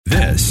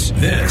This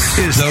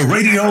is the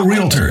Radio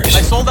Realtors.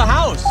 I sold the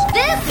house.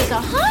 This is a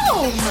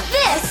home.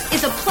 This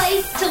is a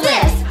place to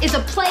live. This is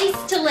a place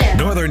to live.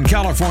 Northern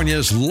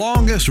California's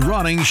longest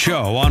running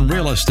show on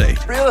real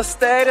estate. Real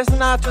estate is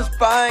not just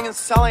buying and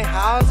selling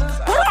houses.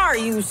 What are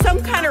you,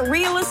 some kind of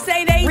real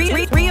estate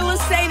agent? Real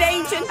estate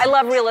agent? I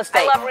love real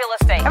estate.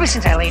 Ever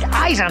since I laid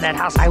eyes on that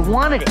house, I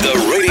wanted it.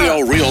 The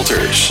Radio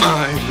Realtors.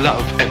 I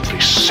love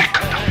every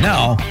second.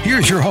 Now,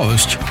 here's your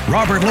host,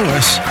 Robert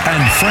Lewis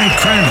and Frank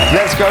Crandall.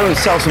 Let's go and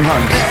sell some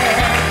homes.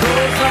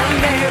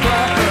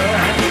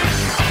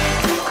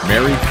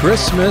 Merry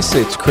Christmas.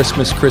 It's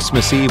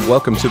Christmas Eve.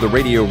 Welcome to the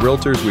Radio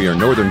Realtors. We are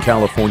Northern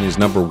California's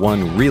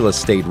 #1 real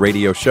estate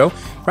radio show.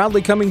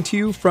 Proudly coming to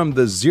you from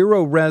the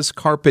Zero Res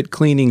Carpet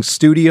Cleaning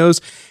Studios.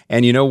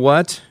 And you know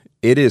what?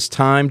 It is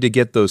time to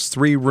get those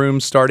 3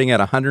 rooms starting at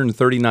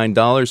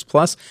 $139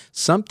 plus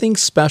something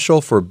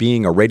special for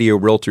being a Radio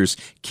Realtors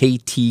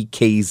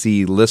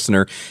KTKZ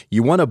listener.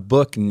 You want to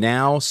book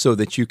now so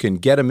that you can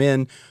get them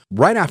in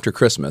right after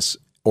Christmas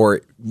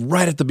or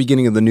right at the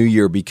beginning of the new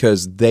year,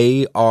 because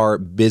they are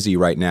busy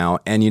right now.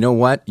 And you know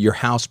what? Your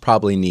house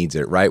probably needs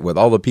it, right? With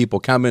all the people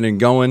coming and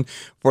going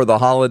for the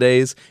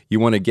holidays, you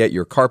want to get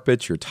your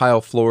carpets, your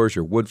tile floors,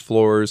 your wood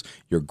floors,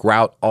 your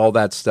grout, all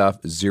that stuff,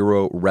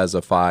 zero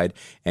resified.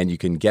 And you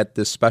can get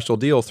this special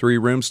deal, 3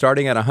 rooms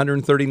starting at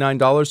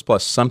 $139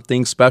 plus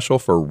something special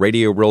for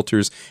Radio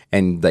Realtors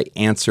and The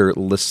Answer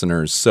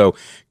listeners. So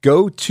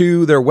go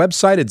to their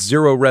website at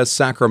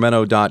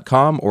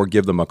zeroresSacramento.com or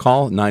give them a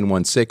call,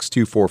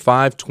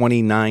 916-245-2992.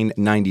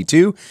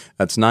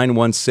 That's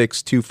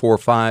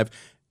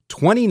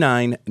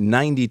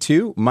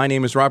 916-245-2992. My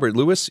name is Robert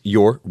Lewis,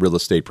 your real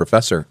estate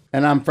professor.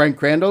 And I'm Frank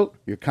Crandall,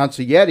 your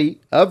consigliere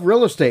of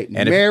real estate.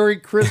 And Merry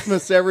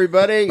Christmas,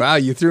 everybody. Wow,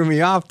 you threw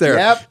me off there.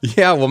 Yep.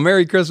 Yeah, well,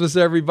 Merry Christmas,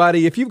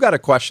 everybody. If you've got a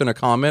question, a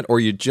comment, or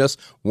you just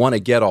want to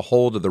get a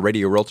hold of the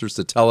Radio Realtors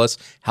to tell us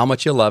how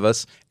much you love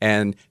us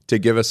and to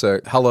give us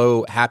a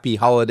hello, happy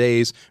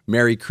holidays,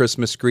 Merry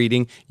Christmas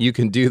greeting, you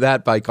can do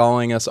that by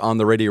calling us on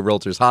the Radio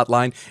Realtors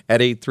hotline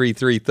at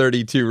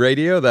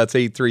 833-32-RADIO. That's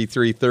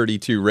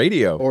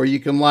 833-32-RADIO. Or you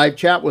can live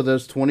chat with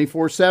us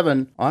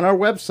 24/7 on our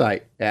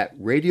website at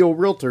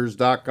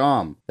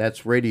radiorealtors.com.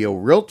 That's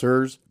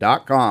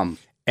radiorealtors.com.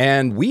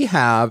 And we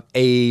have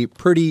a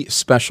pretty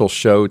special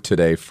show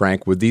today,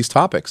 Frank, with these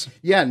topics.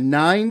 Yeah,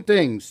 9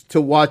 things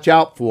to watch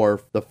out for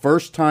the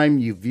first time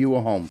you view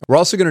a home. We're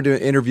also going to do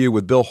an interview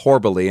with Bill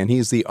Horbaly, and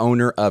he's the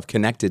owner of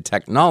Connected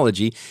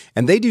Technology.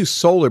 And they do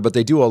solar, but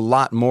they do a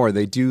lot more.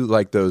 They do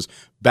like those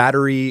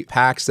battery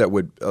packs that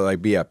would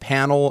like be a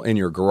panel in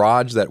your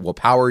garage that will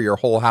power your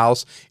whole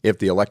house if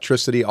the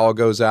electricity all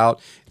goes out.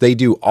 They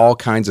do all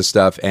kinds of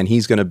stuff, and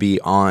he's going to be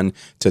on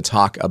to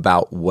talk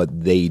about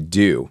what they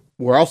do.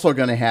 We're also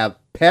going to have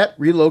pet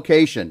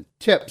relocation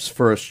tips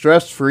for a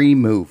stress-free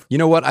move. You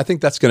know what? I think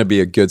that's going to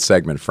be a good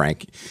segment,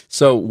 Frank.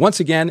 So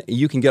once again,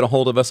 you can get a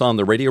hold of us on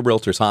the Radio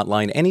Realtors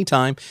hotline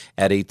anytime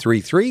at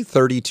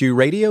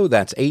 833-32-RADIO.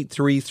 That's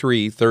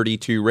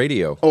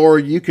 833-32-RADIO. Or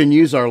you can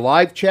use our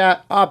live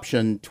chat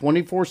option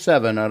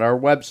 24/7 at our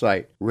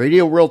website,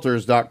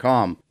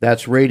 radiorealtors.com.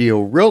 That's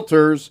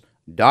radiorealtors.com.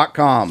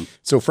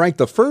 So, Frank,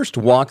 the first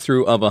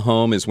walkthrough of a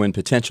home is when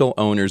potential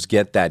owners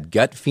get that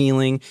gut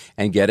feeling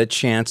and get a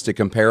chance to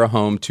compare a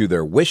home to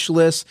their wish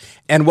list.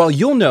 And while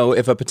you'll know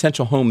if a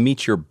potential home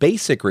meets your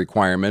basic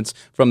requirements,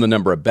 from the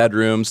number of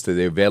bedrooms to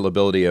the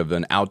availability of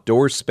an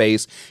outdoor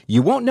space,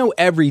 you won't know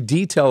every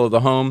detail of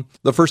the home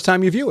the first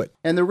time you view it.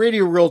 And the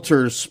Radio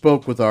Realtors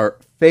spoke with our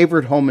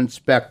favorite home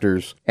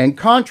inspectors and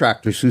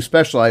contractors who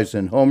specialize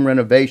in home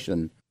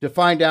renovation to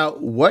find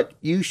out what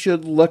you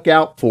should look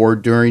out for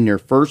during your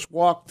first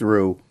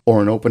walkthrough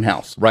or an open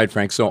house. Right,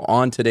 Frank. So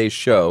on today's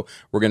show,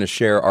 we're going to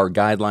share our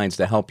guidelines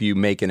to help you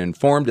make an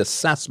informed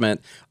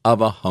assessment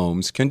of a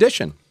home's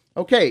condition.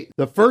 Okay,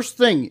 the first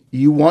thing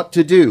you want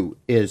to do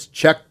is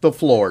check the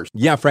floors.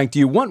 Yeah, Frank, do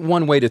you want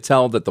one way to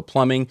tell that the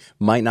plumbing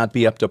might not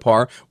be up to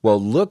par?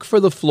 Well, look for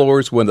the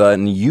floors with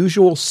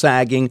unusual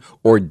sagging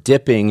or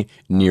dipping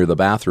near the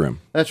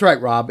bathroom. That's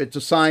right, Rob. It's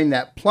a sign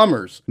that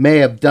plumbers may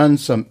have done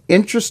some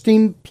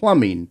interesting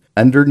plumbing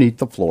underneath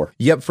the floor.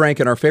 Yep, Frank,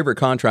 and our favorite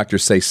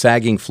contractors say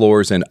sagging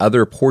floors and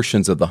other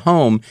portions of the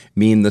home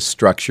mean the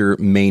structure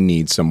may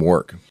need some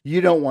work. You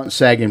don't want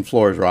sagging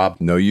floors, Rob.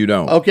 No, you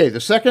don't. Okay, the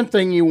second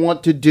thing you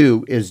want to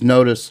do is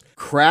notice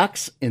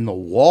cracks in the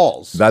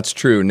walls. That's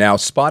true. Now,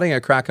 spotting a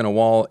crack in a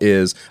wall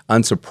is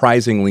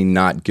unsurprisingly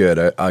not good.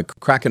 A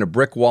crack in a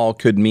brick wall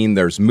could mean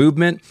there's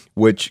movement,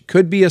 which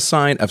could be a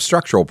sign of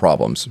structural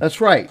problems.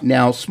 That's right.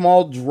 Now,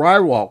 small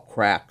drywall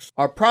cracks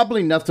are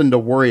probably nothing to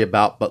worry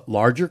about, but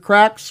larger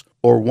cracks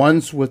or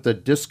ones with a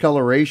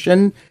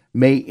discoloration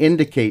may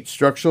indicate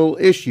structural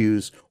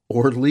issues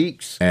or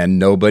leaks. And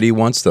nobody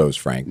wants those,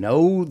 Frank.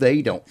 No,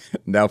 they don't.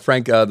 Now,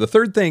 Frank, the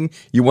third thing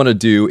you want to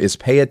do is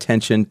pay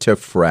attention to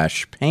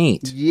fresh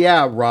paint.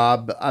 Yeah,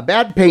 Rob, a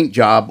bad paint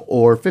job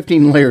or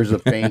 15 layers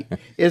of paint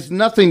is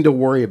nothing to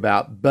worry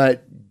about,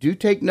 but do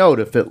take note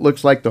if it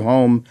looks like the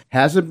home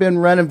hasn't been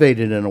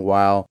renovated in a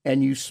while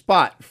and you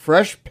spot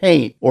fresh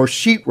paint or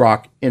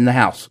sheetrock in the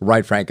house.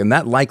 Right, Frank. And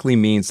that likely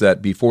means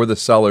that before the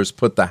sellers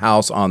put the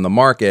house on the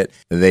market,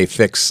 they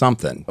fix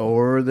something.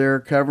 Or they're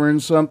covering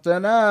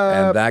something up.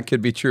 And that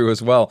could be true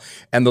as well.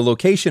 And the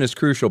location is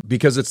crucial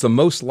because it's the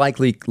most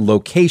likely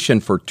location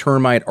for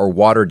termite or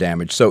water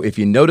damage. So if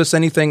you notice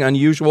anything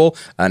unusual,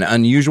 an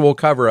unusual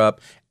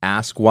cover-up,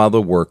 ask while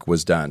the work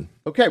was done.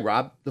 Okay,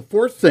 Rob, the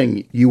fourth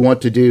thing you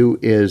want to do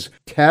is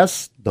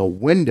test the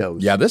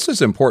windows. Yeah, this is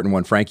an important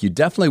one, Frank. You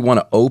definitely want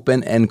to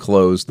open and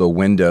close the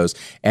windows,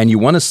 and you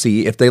want to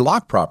see if they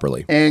lock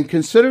properly. And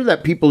consider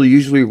that people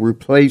usually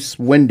replace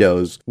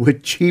windows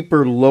with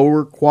cheaper,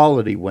 lower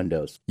quality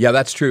windows. Yeah,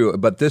 that's true,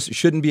 but this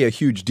shouldn't be a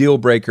huge deal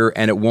breaker,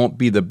 and it won't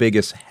be the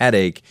biggest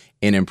headache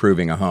in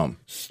improving a home.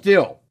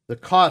 Still, the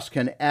cost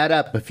can add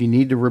up if you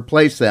need to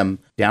replace them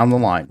down the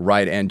line.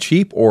 Right, and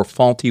cheap or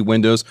faulty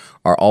windows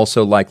are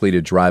also likely to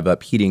drive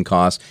up heating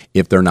costs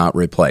if they're not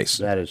replaced.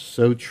 That is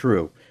so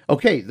true.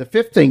 Okay, the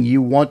fifth thing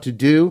you want to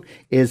do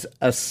is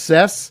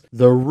assess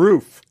the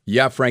roof.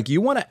 Yeah, Frank,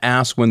 you want to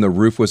ask when the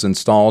roof was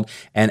installed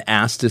and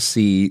ask to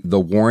see the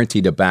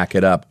warranty to back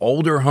it up.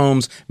 Older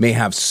homes may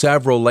have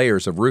several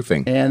layers of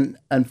roofing. And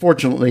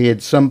unfortunately,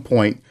 at some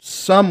point,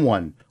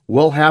 someone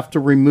will have to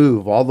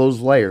remove all those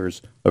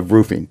layers of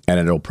roofing. And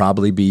it'll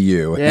probably be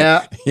you.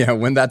 Yeah. Yeah,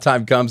 when that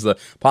time comes, the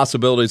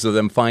possibilities of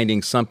them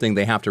finding something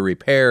they have to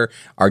repair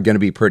are going to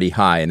be pretty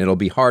high. And it'll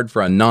be hard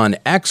for a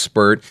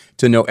non-expert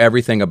to know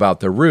everything about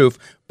the roof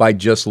by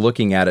just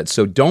looking at it.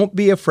 So don't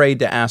be afraid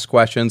to ask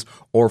questions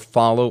or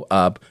follow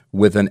up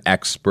with an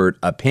expert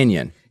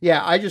opinion.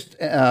 Yeah, I just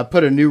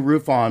put a new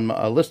roof on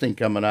a listing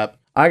coming up.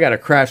 I got a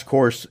crash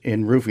course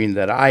in roofing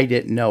that I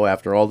didn't know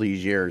after all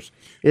these years.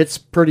 It's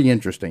pretty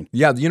interesting.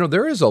 Yeah,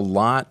 there is a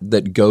lot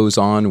that goes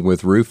on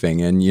with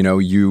roofing, and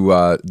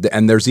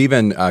and there's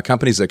even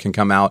companies that can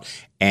come out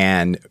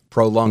and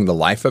prolong the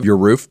life of your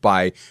roof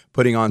by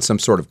putting on some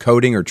sort of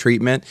coating or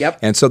treatment. Yep.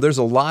 And so there's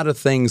a lot of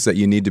things that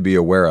you need to be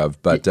aware of,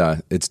 but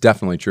it's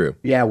definitely true.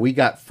 Yeah, we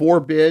got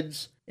 4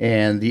 bids.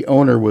 And the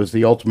owner was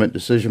the ultimate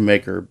decision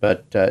maker,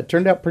 but it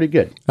turned out pretty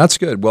good. That's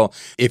good. Well,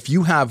 if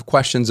you have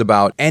questions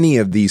about any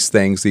of these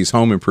things, these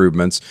home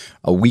improvements,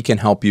 we can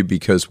help you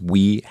because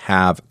we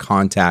have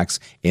contacts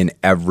in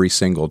every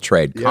single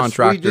trade. Yes,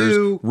 contractors, we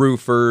do.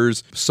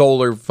 roofers,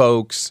 solar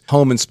folks,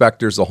 home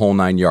inspectors, the whole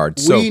 9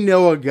 yards. So we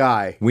know a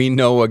guy. We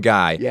know a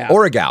guy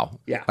or a gal.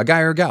 Yeah. A guy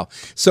or a gal.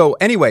 So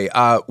anyway,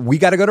 we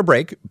got to go to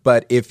break.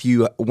 But if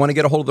you want to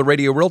get a hold of the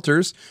Radio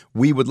Realtors,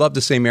 we would love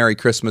to say Merry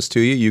Christmas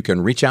to you. You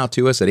can reach out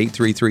to us at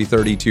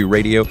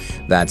 833-32-RADIO.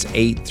 That's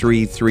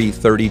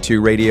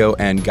 833-32-RADIO.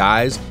 And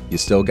guys, you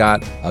still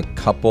got a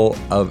couple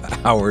of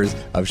hours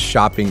of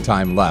shopping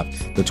time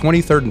left. The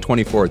 23rd and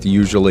 24th,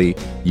 usually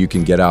you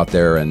can get out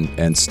there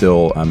and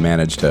still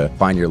manage to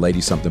find your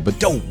lady something. But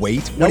don't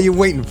wait. What are you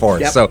waiting for?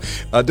 Yep. So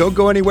don't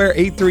go anywhere.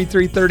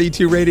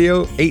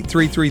 833-32-RADIO,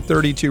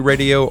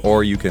 833-32-RADIO,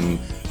 or you can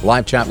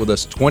live chat with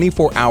us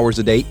 24 hours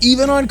a day,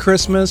 even on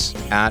Christmas,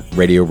 at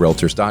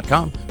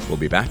RadioRealtors.com. We'll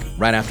be back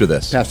right after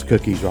this. Pass the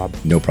cookies, Rob.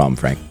 No problem,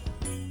 Frank.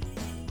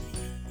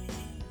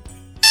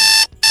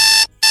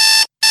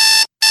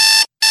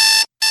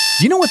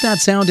 Do you know what that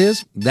sound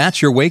is?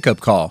 That's your wake-up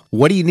call.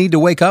 What do you need to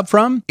wake up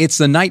from? It's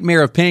the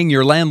nightmare of paying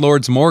your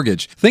landlord's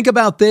mortgage. Think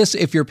about this.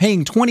 If you're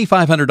paying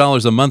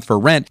 $2,500 a month for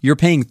rent, you're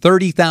paying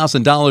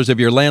 $30,000 of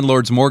your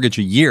landlord's mortgage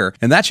a year,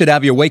 and that should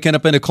have you waking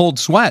up in a cold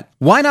sweat.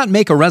 Why not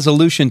make a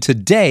resolution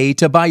today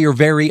to buy your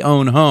very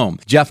own home?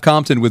 Jeff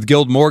Compton with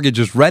Guild Mortgage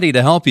is ready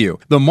to help you.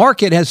 The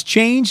market has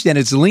changed, and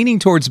it's leaning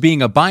towards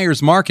being a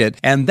buyer's market,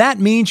 and that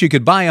means you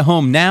could buy a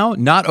home now,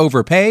 not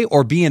overpay,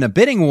 or be in a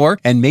bidding war,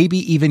 and maybe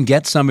even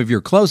get some of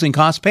your closing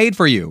costs paid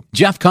for you.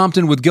 Jeff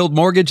Compton with Guild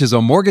Mortgage is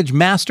a mortgage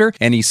master,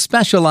 and he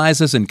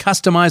specializes in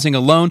customizing a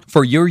loan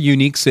for your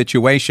unique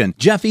situation.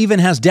 Jeff even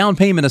has down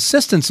payment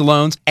assistance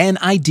loans and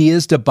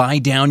ideas to buy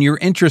down your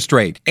interest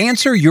rate.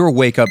 Answer your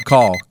wake-up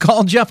call.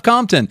 Call Jeff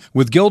Compton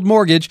with Guild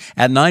Mortgage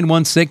at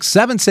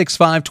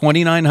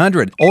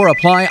 916-765-2900 or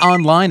apply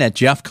online at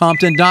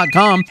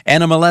jeffcompton.com,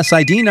 NMLS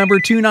ID number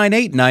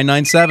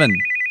 298997.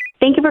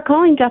 Thank you for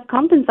calling Jeff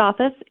Compton's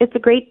office. It's a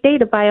great day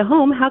to buy a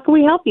home. How can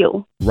we help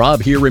you?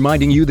 Rob here,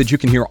 reminding you that you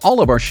can hear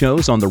all of our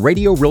shows on the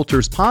Radio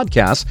Realtors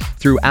podcast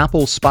through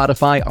Apple,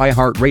 Spotify,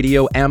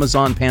 iHeartRadio,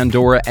 Amazon,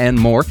 Pandora, and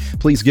more.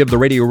 Please give the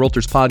Radio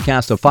Realtors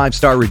podcast a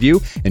 5-star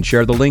review and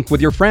share the link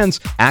with your friends.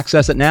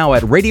 Access it now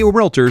at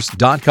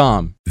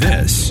RadioRealtors.com.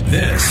 This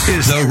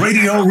is the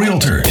Radio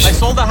Realtors. I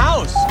sold the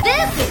house.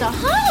 This is a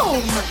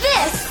home.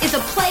 This is a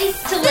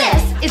place to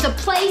live. This is a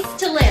place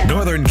to live.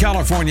 Northern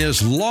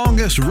California's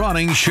longest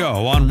running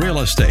show on real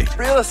estate.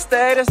 Real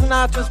estate is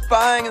not just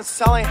buying and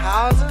selling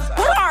houses.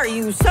 What are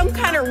you, some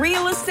kind of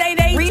real estate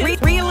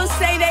agent? Real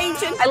estate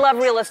agent? I love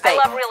real estate.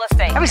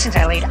 Ever since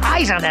I laid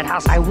eyes on that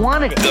house, I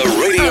wanted it. The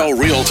Radio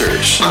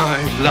Realtors.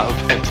 I love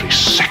every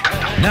second.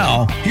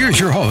 Now, here's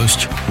your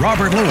host,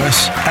 Robert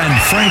Lewis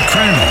and Frank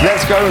Crandall.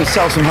 Let's go and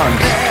sell some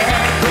homes.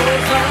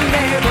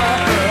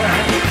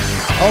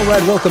 All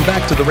right, welcome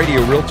back to the Radio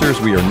Realtors.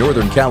 We are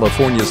Northern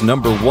California's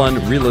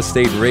 #1 real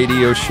estate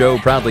radio show,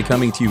 proudly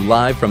coming to you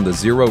live from the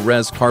Zero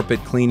Res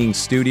Carpet Cleaning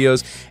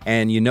Studios.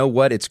 And you know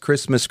what? It's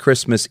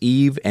Christmas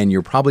Eve, and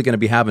you're probably going to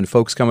be having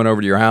folks coming over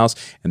to your house,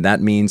 and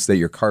that means that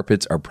your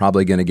carpets are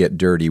probably going to get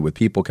dirty with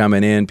people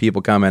coming in,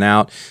 people coming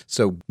out.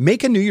 So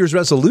make a New Year's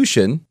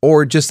resolution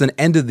or just an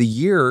end of the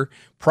year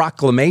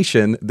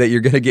proclamation that you're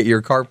going to get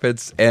your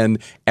carpets and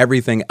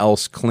everything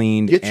else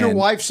cleaned. Get your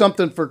wife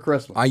something for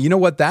Christmas. You know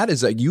what that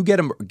is? You get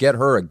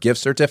her a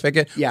gift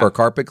certificate for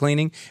carpet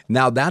cleaning.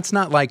 Now, that's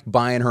not like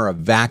buying her a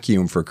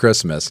vacuum for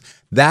Christmas.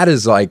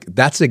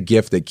 That's a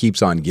gift that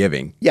keeps on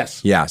giving.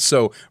 Yes. Yeah.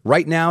 So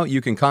right now you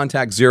can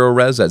contact Zero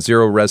Res at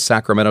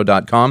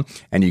ZeroResSacramento.com,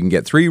 and you can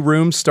get 3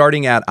 rooms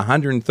starting at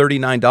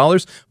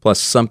 $139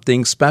 plus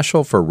something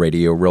special for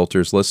Radio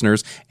Realtors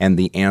listeners and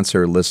The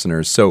Answer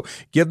listeners. So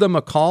give them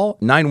a call,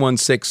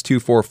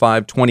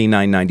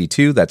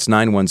 916-245-2992. That's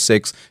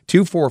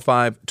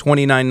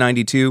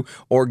 916-245-2992,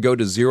 or go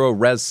to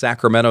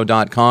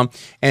ZeroResSacramento.com,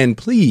 and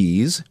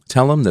please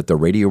tell them that the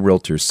Radio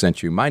Realtors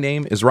sent you. My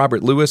name is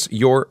Robert Lewis,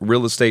 your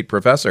real estate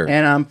professor.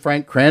 And I'm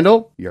Frank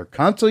Crandall, your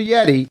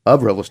consigliere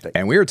of real estate.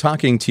 And we're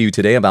talking to you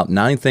today about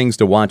 9 things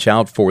to watch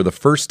out for the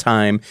first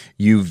time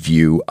you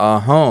view a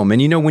home.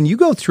 And you know, when you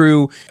go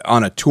through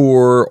on a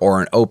tour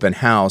or an open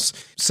house,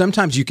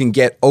 sometimes you can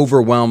get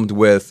overwhelmed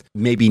with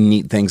maybe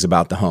neat things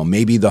about the home.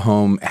 Maybe the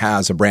home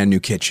has a brand new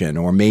kitchen,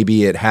 or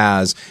maybe it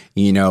has,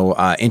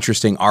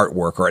 interesting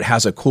artwork, or it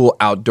has a cool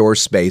outdoor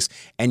space,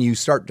 and you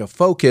start to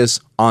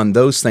focus on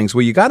those things.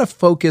 Well, you got to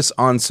focus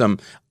on some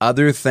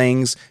other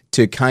things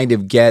to kind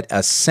of get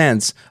a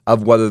sense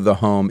of whether the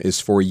home is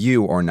for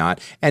you or not.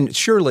 And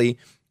surely,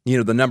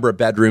 the number of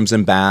bedrooms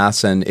and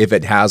baths, and if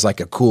it has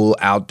like a cool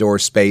outdoor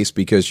space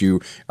because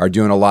you are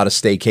doing a lot of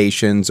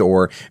staycations,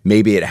 or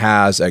maybe it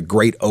has a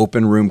great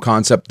open room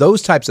concept.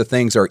 Those types of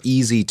things are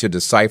easy to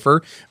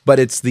decipher, but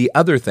it's the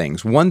other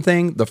things.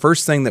 The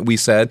first thing that we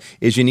said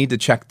is you need to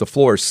check the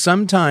floors.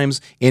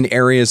 Sometimes in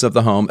areas of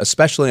the home,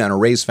 especially on a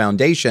raised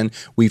foundation,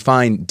 we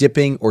find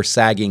dipping or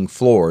sagging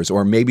floors,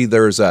 or maybe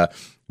there's a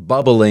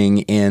bubbling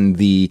in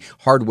the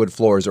hardwood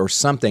floors or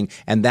something,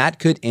 and that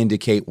could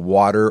indicate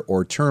water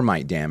or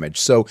termite damage.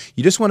 So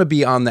you just want to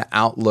be on the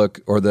outlook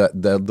or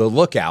the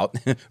lookout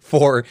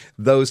for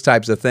those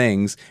types of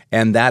things,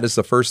 and that is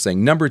the first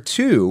thing. Number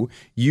 2,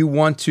 you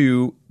want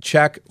to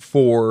check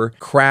for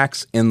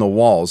cracks in the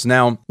walls.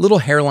 Now, little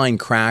hairline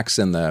cracks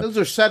in those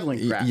are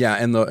settling cracks.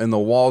 Yeah, in the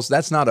walls,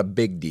 that's not a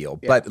big deal.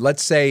 Yeah. But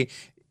let's say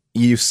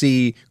you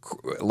see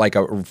like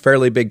a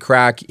fairly big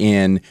crack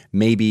in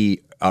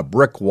maybe a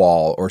brick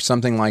wall or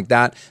something like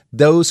that.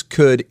 Those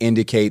could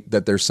indicate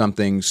that there's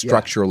something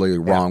structurally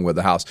wrong with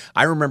the house.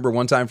 I remember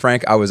one time,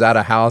 Frank, I was at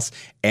a house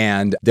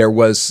and there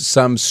was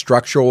some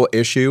structural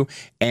issue,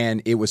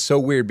 and it was so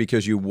weird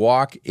because you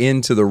walk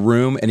into the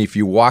room, and if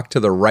you walk to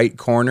the right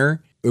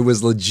corner, it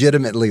was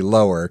legitimately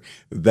lower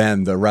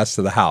than the rest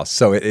of the house.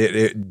 So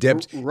it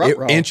dipped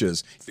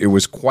inches. It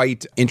was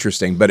quite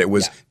interesting, but it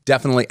was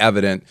definitely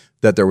evident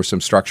that there were some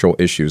structural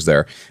issues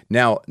there.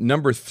 Now,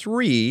 number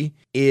 3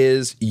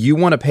 is you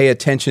want to pay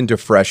attention to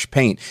fresh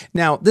paint.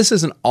 Now, this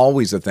isn't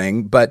always a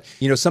thing, but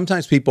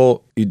sometimes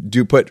people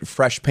do put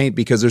fresh paint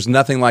because there's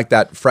nothing like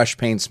that fresh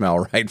paint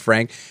smell, right,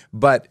 Frank?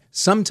 But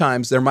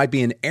sometimes there might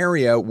be an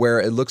area where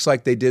it looks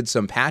like they did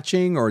some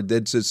patching or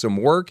did some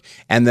work,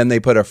 and then they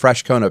put a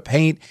fresh coat of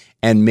paint,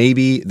 and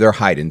maybe they're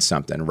hiding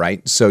something,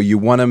 right? So you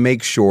want to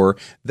make sure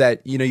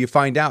that, you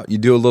find out, you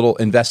do a little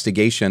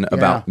investigation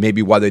about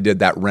maybe why they did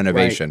that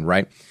renovation,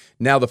 right?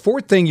 Now, the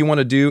 4th thing you want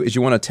to do is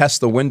you want to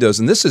test the windows.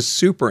 And this is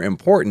super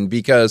important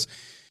because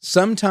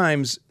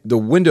sometimes the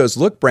windows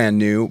look brand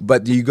new,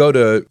 but you go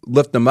to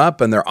lift them up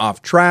and they're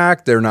off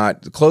track, they're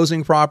not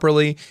closing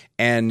properly,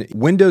 and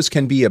windows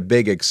can be a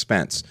big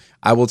expense.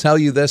 I will tell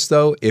you this,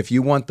 though, if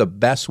you want the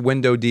best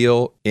window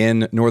deal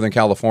in Northern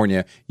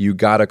California, you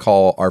got to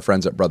call our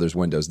friends at Brothers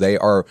Windows. They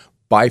are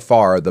by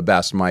far the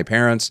best. My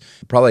parents,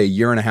 probably a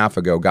year and a half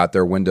ago, got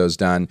their windows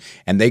done,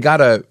 and they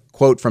got a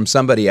quote from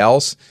somebody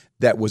else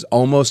that was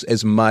almost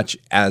as much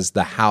as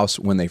the house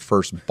when they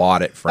first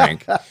bought it,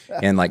 Frank,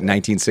 in like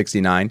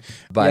 1969.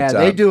 But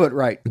they do it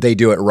right. They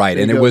do it right.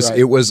 And it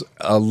was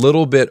a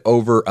little bit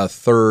over a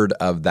third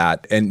of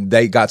that, and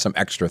they got some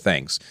extra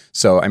things.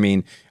 So, I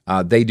mean,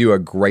 they do a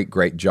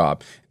great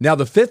job. Now,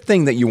 the 5th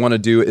thing that you want to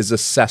do is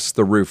assess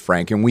the roof,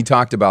 Frank. And we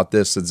talked about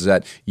this, is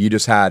that you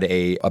just had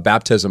a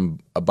baptism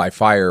by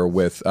fire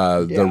with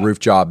the roof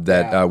job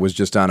that was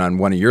just done on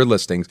one of your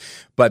listings.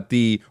 But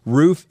the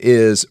roof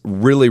is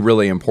really,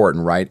 really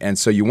important, right? And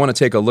so you want to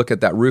take a look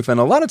at that roof. And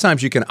a lot of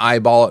times you can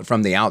eyeball it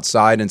from the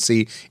outside and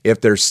see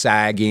if there's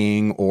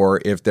sagging or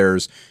if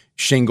there's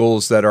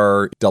shingles that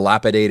are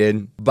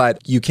dilapidated, but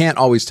you can't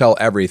always tell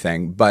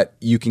everything, but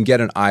you can get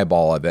an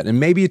eyeball of it. And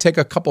maybe you take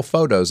a couple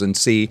photos and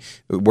see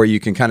where you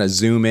can kind of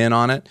zoom in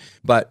on it.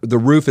 But the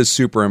roof is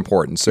super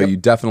important. So you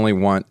definitely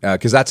want,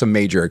 because that's a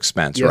major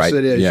expense, right? Yes,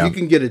 it is. Yeah. You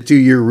can get a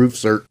 2-year roof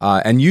cert.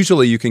 And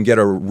usually you can get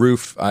a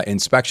roof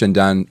inspection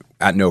done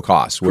at no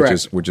cost,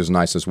 which is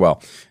nice as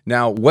well.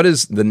 Now, what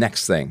is the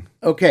next thing?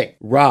 Okay,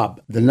 Rob,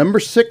 the number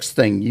 6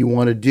 thing you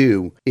want to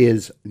do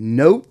is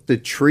note the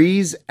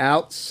trees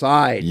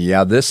outside.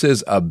 Yeah, this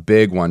is a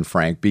big one,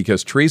 Frank,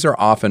 because trees are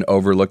often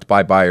overlooked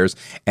by buyers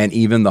and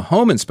even the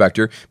home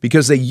inspector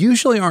because they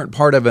usually aren't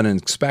part of an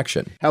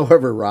inspection.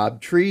 However,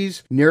 Rob,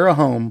 trees near a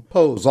home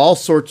pose all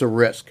sorts of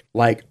risk,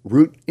 like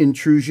root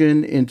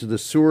intrusion into the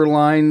sewer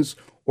lines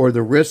or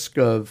the risk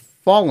of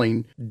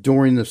falling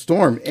during the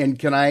storm. And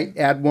can I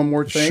add one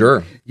more thing?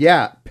 Sure.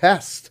 Yeah,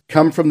 pests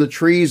come from the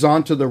trees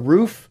onto the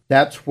roof.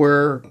 That's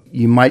where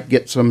you might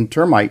get some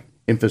termite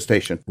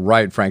infestation.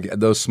 Right, Frank.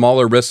 Those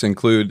smaller risks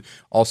include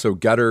also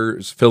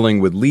gutters filling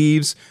with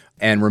leaves,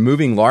 and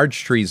removing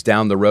large trees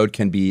down the road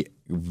can be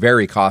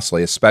very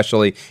costly,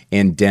 especially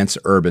in dense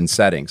urban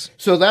settings.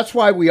 So that's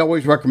why we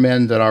always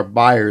recommend that our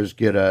buyers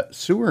get a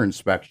sewer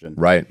inspection.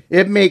 Right.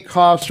 It may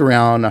cost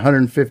around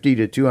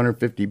 $150 to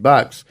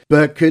 $250,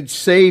 but could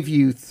save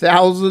you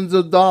thousands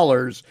of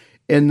dollars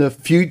in the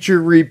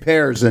future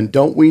repairs. And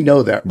don't we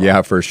know that, Rob?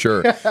 Yeah, for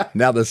sure.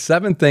 Now, the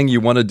 7th thing you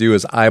want to do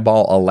is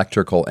eyeball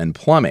electrical and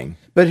plumbing.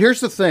 But here's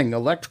the thing,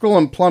 electrical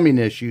and plumbing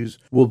issues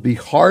will be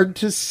hard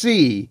to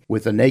see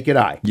with the naked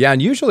eye. Yeah,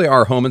 and usually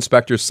our home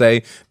inspectors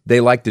say they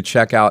like to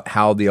check out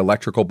how the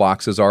electrical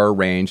boxes are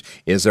arranged.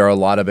 Is there a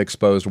lot of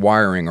exposed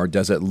wiring, or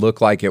does it look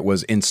like it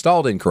was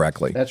installed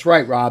incorrectly? That's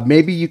right, Rob.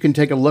 Maybe you can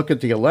take a look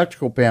at the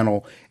electrical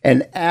panel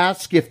and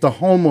ask if the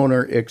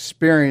homeowner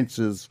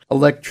experiences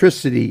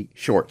electricity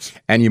shorts.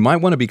 And you might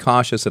want to be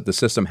cautious if the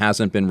system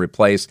hasn't been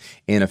replaced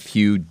in a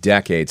few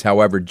decades.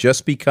 However,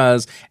 just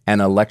because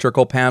an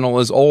electrical panel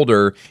is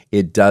older,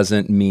 it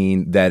doesn't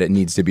mean that it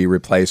needs to be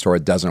replaced or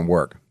it doesn't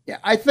work. Yeah,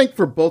 I think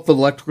for both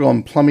electrical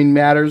and plumbing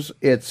matters,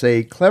 it's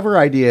a clever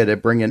idea to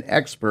bring an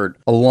expert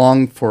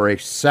along for a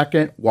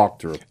second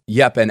walkthrough.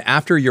 Yep, and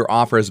after your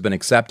offer has been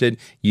accepted,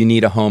 you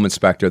need a home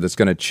inspector that's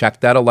going to check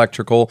that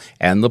electrical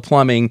and the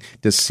plumbing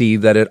to see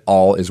that it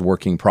all is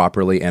working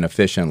properly and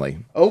efficiently.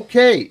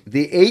 Okay,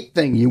 the 8th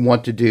thing you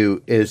want to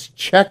do is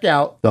check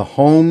out the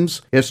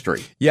home's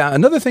history. Yeah,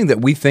 another thing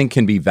that we think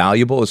can be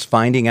valuable is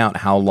finding out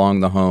how long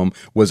the home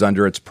was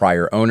under its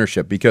prior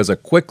ownership, because a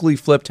quickly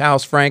flipped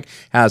house, Frank,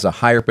 has a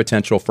higher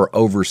potential for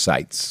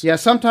oversights. Yeah,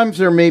 sometimes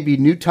there may be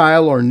new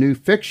tile or new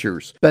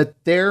fixtures, but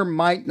there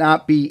might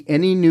not be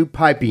any new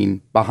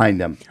piping behind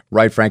them.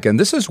 Right, Frank. And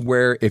this is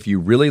where, if you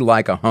really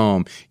like a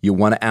home, you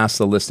want to ask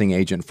the listing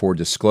agent for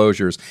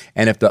disclosures.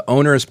 And if the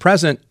owner is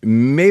present,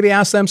 maybe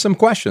ask them some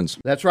questions.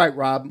 That's right,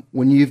 Rob.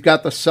 When you've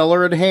got the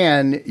seller at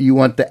hand, you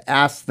want to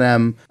ask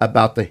them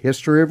about the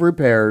history of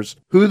repairs,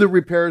 who the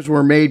repairs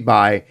were made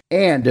by,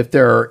 and if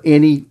there are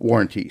any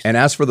warranties. And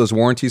as for those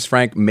warranties,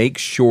 Frank, make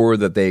sure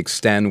that they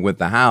extend with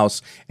the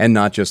house and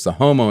not just the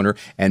homeowner,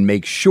 and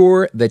make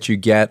sure that you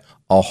get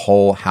a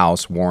whole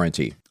house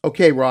warranty.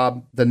 Okay,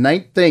 Rob, the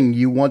 9th thing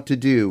you want to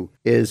do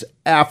is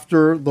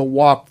after the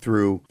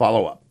walkthrough,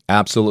 follow up.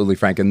 Absolutely,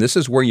 Frank. And this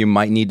is where you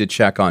might need to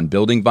check on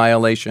building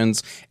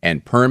violations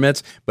and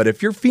permits. But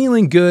if you're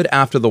feeling good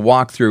after the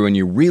walkthrough and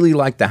you really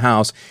like the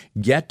house,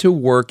 get to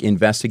work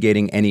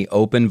investigating any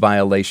open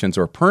violations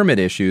or permit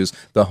issues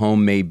the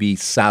home may be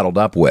saddled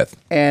up with.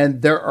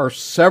 And there are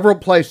several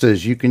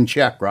places you can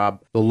check,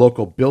 Rob. The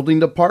local building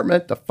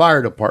department, the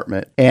fire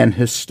department, and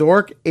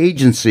historic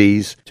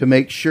agencies to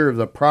make sure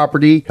the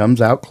property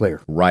comes out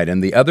clear. Right.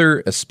 And the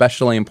other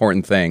especially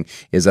important thing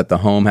is that the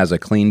home has a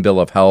clean bill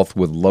of health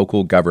with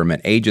local government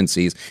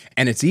agencies.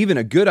 And it's even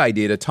a good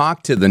idea to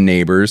talk to the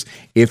neighbors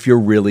if you're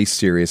really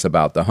serious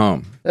about the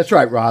home. That's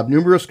right, Rob.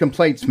 Numerous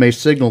complaints may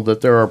signal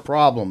that there are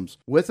problems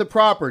with the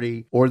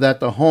property or that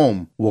the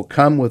home will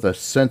come with a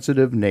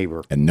sensitive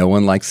neighbor. And no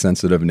one likes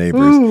sensitive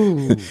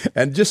neighbors.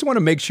 And just want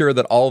to make sure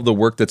that all of the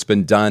work that's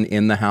been done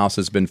in the house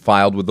has been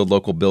filed with the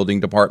local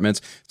building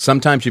departments.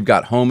 Sometimes you've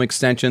got home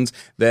extensions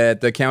that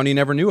the county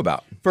never knew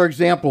about. For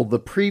example, the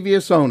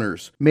previous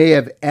owners may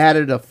have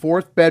added a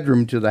 4th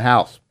bedroom to the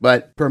house,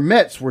 but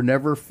permits were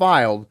never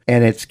filed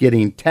and it's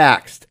getting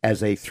taxed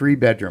as a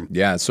 3-bedroom.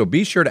 Yeah, so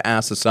be sure to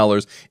ask the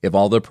sellers if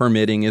all the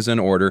permitting is in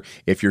order.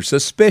 If you're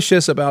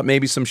suspicious about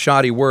maybe some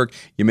shoddy work,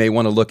 you may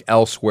want to look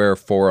elsewhere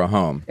for a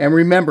home. And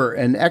remember,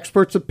 an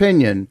expert's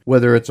opinion,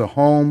 whether it's a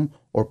home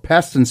or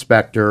pest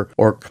inspector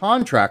or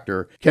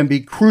contractor, can be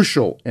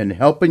crucial in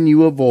helping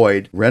you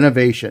avoid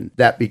renovation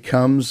that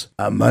becomes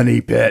a money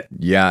pit.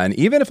 Yeah, and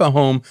even if a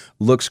home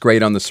looks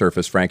great on the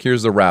surface, Frank,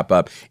 here's the wrap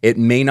up. It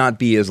may not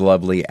be as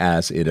lovely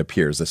as it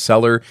appears. The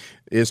seller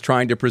is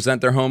trying to present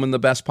their home in the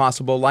best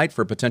possible light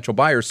for potential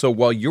buyers. So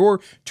while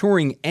you're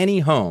touring any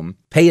home,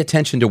 pay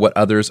attention to what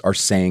others are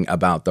saying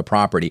about the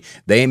property.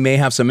 They may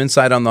have some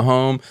insight on the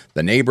home,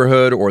 the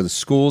neighborhood, or the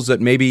schools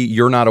that maybe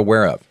you're not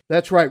aware of.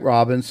 That's right,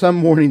 Rob. And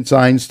some warning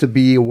signs to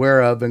be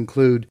aware of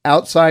include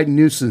outside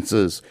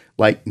nuisances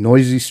like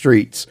noisy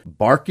streets,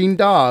 barking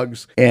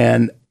dogs,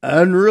 and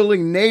unruly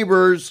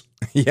neighbors.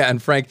 Yeah,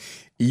 and Frank,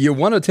 you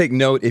want to take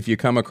note if you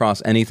come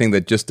across anything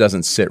that just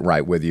doesn't sit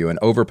right with you. An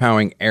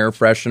overpowering air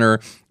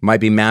freshener might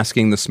be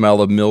masking the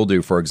smell of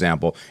mildew, for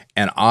example.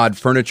 An odd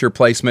furniture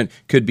placement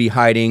could be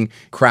hiding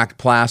cracked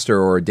plaster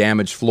or a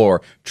damaged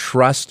floor.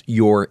 Trust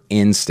your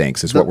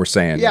instincts is what we're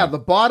saying. Yeah, the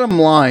bottom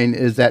line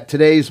is that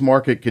today's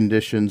market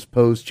conditions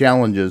pose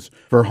challenges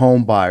for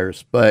home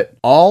buyers, but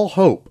all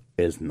hope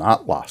is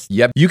not lost.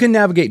 Yep. You can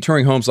navigate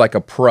touring homes like a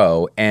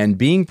pro, and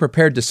being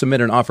prepared to submit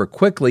an offer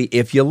quickly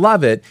if you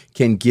love it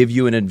can give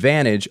you an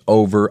advantage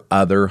over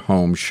other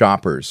home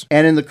shoppers.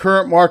 And in the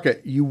current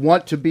market, you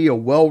want to be a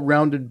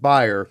well-rounded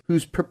buyer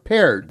who's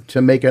prepared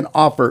to make an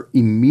offer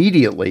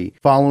immediately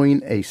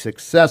following a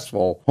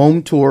successful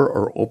home tour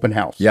or open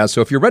house. Yeah,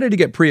 so if you're ready to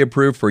get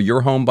pre-approved for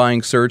your home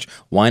buying search,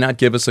 why not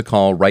give us a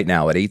call right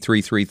now at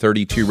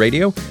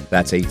 833-32-RADIO.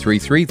 That's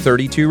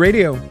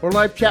 833-32-RADIO. Or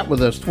live chat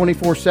with us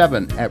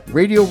 24/7 at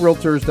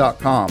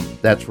RadioRealtors.com.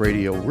 That's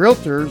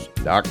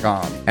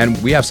RadioRealtors.com.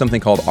 And we have something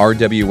called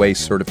RWA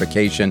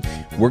certification.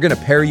 We're going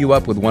to pair you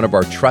up with one of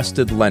our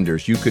trusted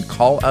lenders. You could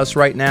call us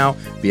right now,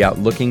 be out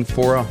looking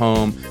for a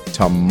home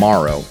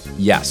tomorrow.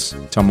 Yes,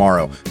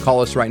 tomorrow.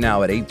 Call us right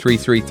now at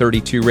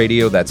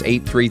 833-32-RADIO. That's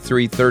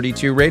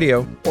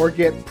 833-32-RADIO. Or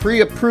get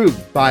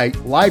pre-approved by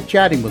live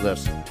chatting with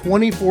us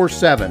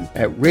 24/7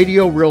 at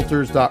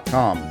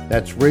RadioRealtors.com.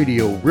 That's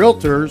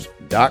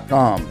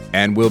RadioRealtors.com.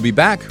 And we'll be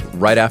back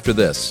right after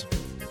this.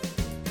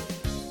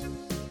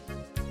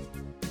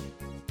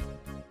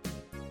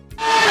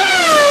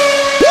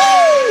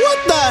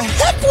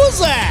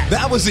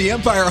 That was the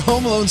Empire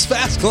Home Loans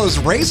Fast Close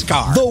race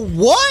car. The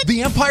what?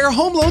 The Empire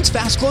Home Loans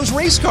Fast Close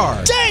race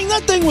car. Dang,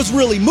 that thing was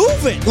really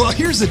moving. Well,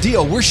 here's the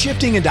deal. We're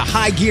shifting into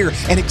high gear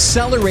and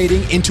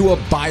accelerating into a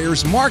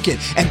buyer's market.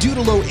 And due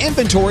to low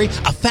inventory,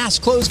 a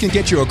fast close can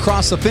get you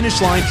across the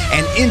finish line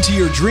and into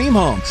your dream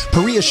home.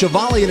 Paria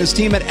Chevalier and his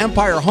team at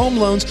Empire Home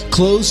Loans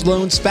close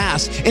loans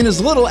fast in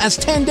as little as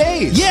 10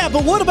 days. Yeah,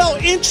 but what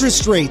about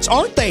interest rates?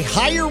 Aren't they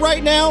higher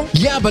right now?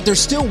 Yeah, but they're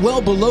still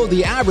well below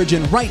the average.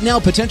 And right now,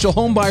 potential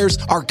home buyers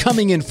are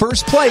coming in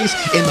first place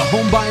in the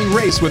home buying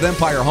race with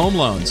Empire Home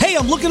Loans. Hey,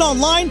 I'm looking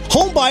online.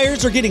 Home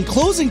buyers are getting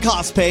closing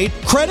costs paid,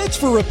 credits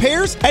for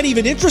repairs, and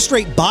even interest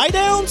rate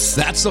buy-downs.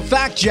 That's a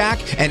fact, Jack.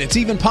 And it's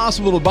even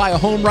possible to buy a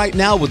home right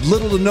now with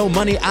little to no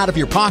money out of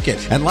your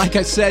pocket. And like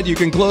I said, you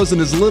can close in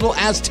as little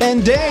as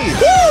 10 days.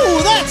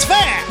 Woo, that's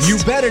fast. You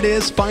bet it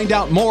is. Find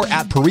out more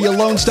at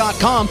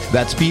PariaLoans.com.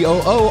 That's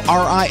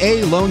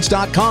POORIA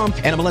Loans.com.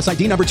 NMLS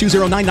ID number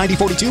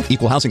 2099042.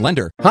 Equal housing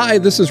lender. Hi,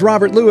 this is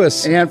Robert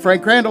Lewis. And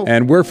Frank Crandall.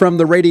 And we're from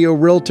the Radio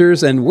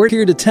Realtors, and we're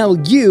here to tell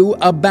you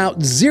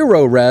about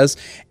Zero Res.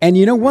 And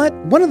you know what?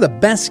 One of the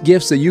best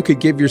gifts that you could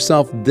give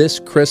yourself this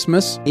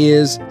Christmas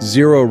is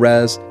Zero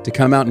Res to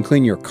come out and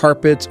clean your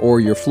carpets or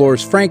your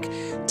floors. Frank,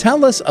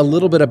 tell us a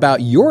little bit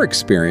about your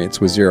experience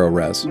with Zero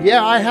Res.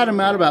 Yeah, I had them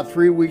out about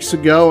 3 weeks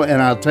ago,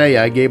 and I'll tell you,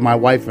 I gave my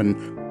wife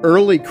an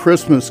early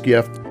Christmas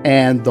gift,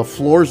 and the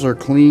floors are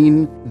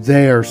clean.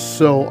 They are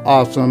so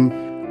awesome.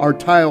 Our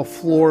tile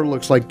floor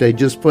looks like they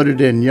just put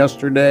it in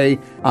yesterday.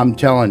 I'm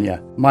telling you,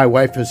 my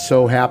wife is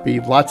so happy.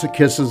 Lots of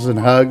kisses and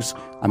hugs.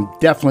 I'm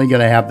definitely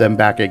going to have them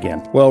back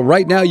again. Well,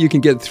 right now you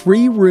can get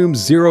 3 rooms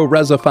Zero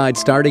Resified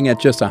starting at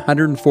just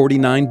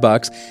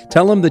 $149.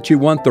 Tell them that you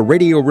want the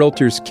Radio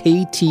Realtors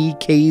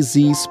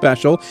KTKZ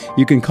special.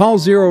 You can call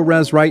Zero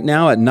Res right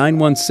now at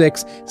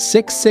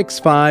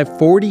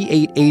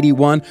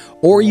 916-665-4881,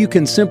 or you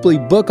can simply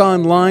book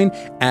online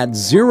at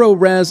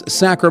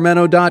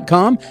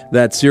ZeroResSacramento.com.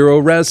 That's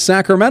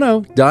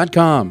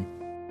ZeroResSacramento.com.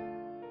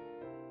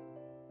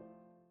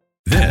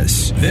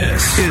 This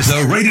is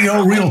the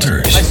Radio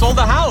Realtors. I sold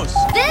the house.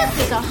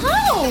 This is a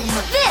home.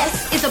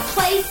 This is a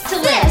place to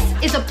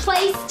live. This is a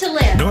place to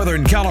live.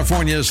 Northern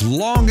California's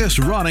longest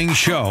running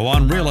show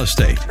on real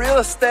estate. Real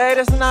estate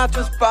is not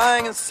just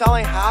buying and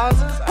selling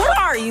houses. What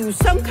are you,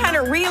 some kind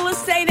of real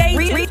estate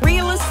agent?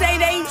 Real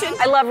estate agent?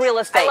 I love real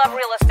estate.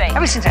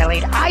 Ever since I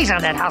laid eyes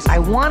on that house, I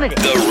wanted it.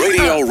 The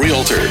Radio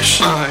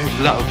Realtors. I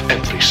love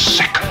every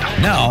second.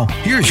 Now,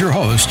 here's your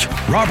host,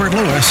 Robert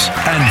Lewis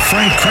and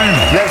Frank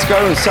Crandall. Let's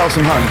go and sell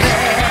some homes.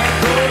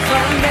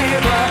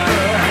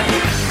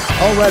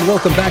 All right,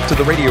 welcome back to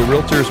the Radio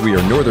Realtors. We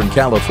are Northern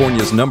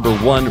California's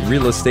 #1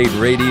 real estate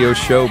radio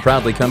show,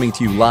 proudly coming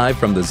to you live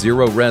from the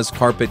Zero Res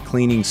Carpet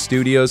Cleaning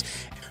Studios.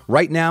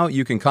 Right now,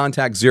 you can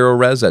contact Zero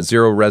Res at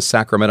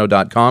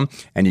ZeroResSacramento.com,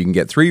 and you can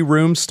get 3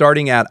 rooms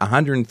starting at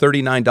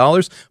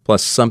 $139,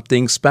 plus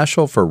something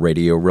special for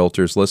Radio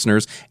Realtors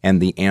listeners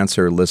and The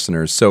Answer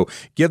listeners. So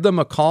give them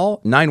a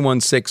call,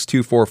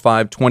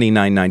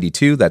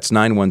 916-245-2992. That's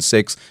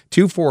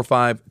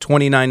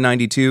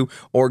 916-245-2992,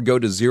 or go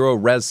to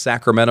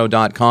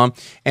ZeroResSacramento.com,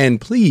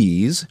 and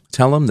please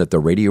tell them that the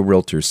Radio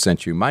Realtors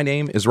sent you. My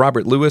name is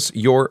Robert Lewis,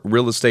 your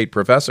real estate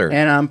professor.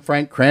 And I'm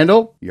Frank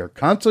Crandall, your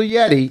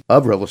consigliere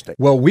of real estate.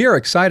 Well, we are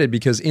excited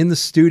because in the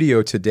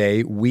studio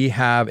today, we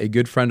have a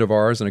good friend of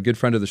ours and a good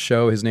friend of the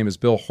show. His name is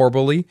Bill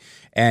Horbaly,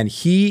 and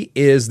he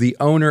is the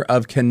owner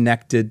of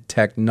Connected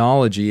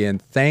Technology.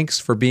 And thanks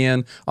for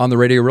being on the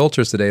Radio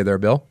Realtors today there,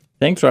 Bill.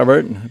 Thanks,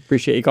 Robert.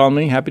 Appreciate you calling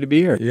me. Happy to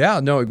be here. Yeah,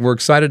 no, we're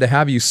excited to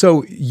have you.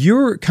 So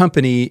your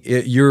company,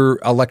 you're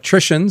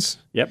electricians.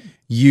 Yep.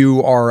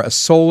 You are a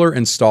solar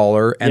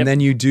installer, and Yep. then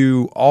you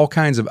do all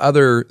kinds of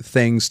other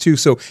things too.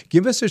 So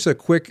give us just a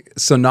quick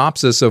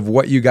synopsis of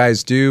what you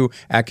guys do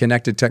at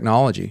Connected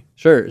Technology.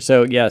 Sure.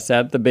 So yes,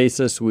 at the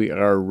basis, we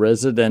are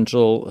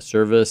residential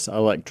service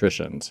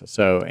electricians.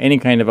 So any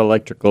kind of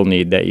electrical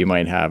need that you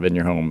might have in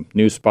your home,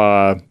 new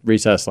spa,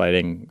 recessed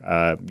lighting,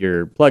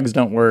 your plugs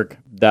don't work,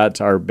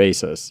 that's our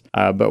basis.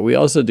 But we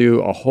also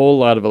do a whole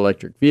lot of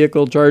electric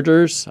vehicle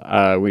chargers.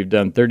 We've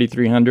done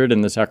 3,300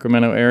 in the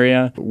Sacramento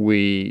area.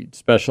 We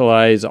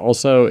specialize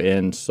also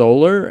in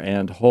solar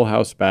and whole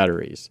house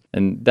batteries.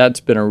 And that's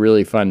been a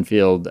really fun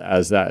field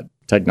as that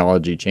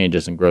technology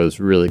changes and grows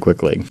really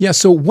quickly. Yeah.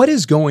 So what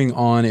is going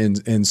on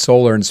in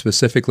solar and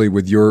specifically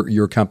with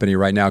your company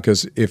right now?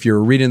 Because if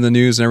you're reading the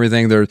news and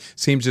everything, there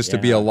seems just to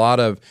be a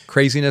lot of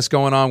craziness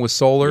going on with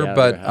solar,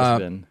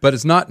 but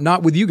it's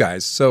not with you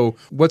guys. So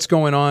what's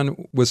going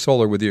on with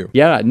solar with you?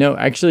 Yeah, no,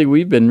 actually,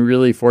 we've been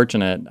really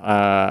fortunate.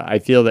 I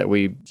feel that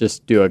we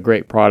just do a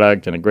great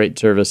product and a great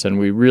service, and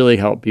we really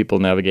help people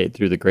navigate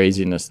through the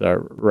craziness that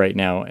are right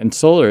now. And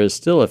solar is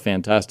still a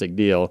fantastic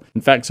deal.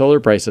 In fact, solar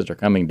prices are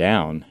coming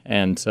down.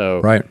 And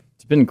so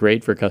it's been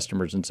great for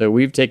customers. And so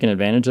we've taken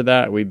advantage of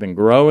that. We've been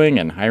growing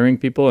and hiring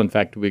people. In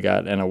fact, we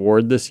got an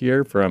award this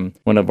year from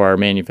one of our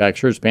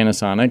manufacturers,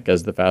 Panasonic,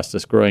 as the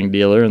fastest growing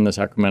dealer in the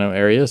Sacramento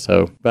area.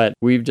 But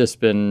we've just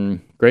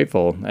been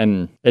grateful.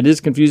 And it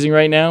is confusing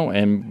right now,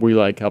 and we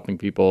like helping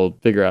people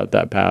figure out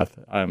that path.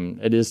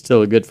 It is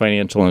still a good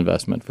financial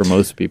investment for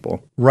most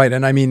people. Right.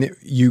 And I mean,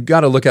 you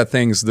got to look at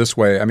things this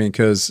way. I mean,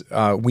 because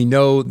we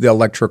know the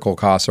electrical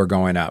costs are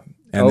going up,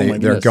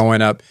 and they're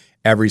going up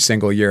every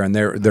single year, and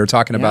they're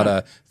talking about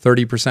a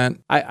 30%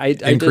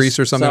 increase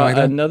or something like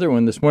that. Another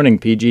one this morning,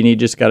 PG&E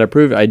just got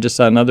approved. I just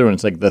saw another one.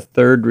 It's like the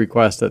third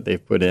request that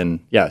they've put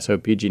in. Yeah, so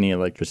PG&E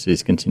electricity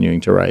is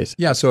continuing to rise.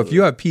 Yeah, so if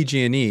you have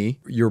PG&E,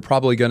 you're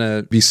probably going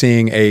to be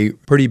seeing a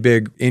pretty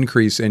big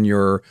increase in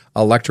your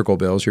electrical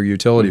bills, your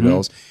utility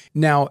bills.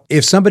 Now,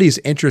 if somebody's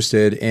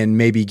interested in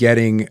maybe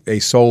getting a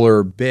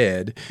solar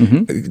bid,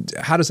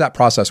 how does that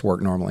process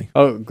work normally?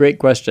 Oh, great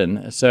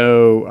question.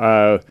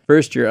 So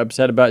first, you're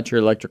upset about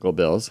your electrical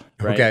bills,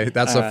 right? Okay,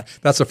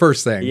 that's the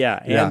first thing.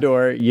 Yeah,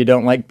 or you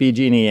don't like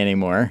PG&E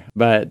anymore.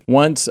 But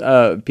once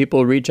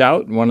people reach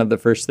out, one of the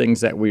first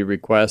things that we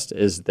request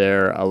is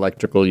their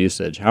electrical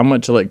usage. How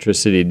much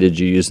electricity did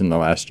you use in the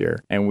last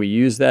year? And we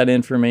use that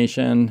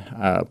information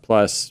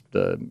plus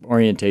the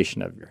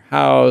orientation of your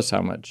house,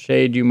 how much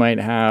shade you might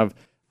have,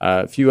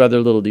 a few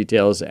other little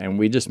details, and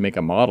we just make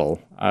a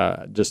model.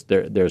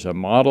 There's a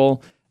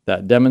model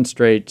that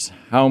demonstrates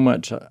how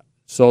much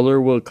solar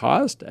will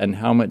cost and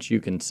how much you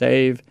can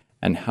save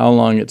and how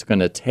long it's going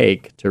to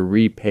take to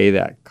repay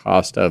that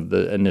cost of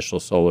the initial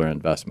solar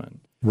investment.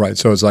 Right.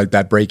 So it's like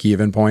that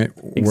break-even point,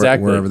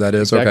 wherever that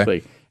is. Exactly.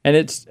 Okay. And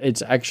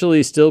it's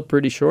actually still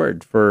pretty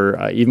short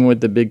for even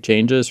with the big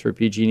changes for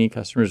PG&E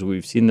customers.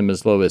 We've seen them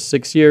as low as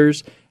 6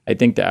 years. I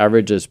think the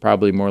average is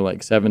probably more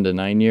like 7 to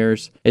 9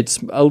 years. It's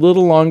a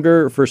little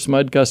longer for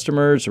SMUD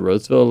customers,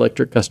 Roseville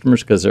Electric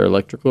customers, because their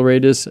electrical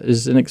rate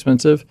is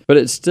inexpensive. But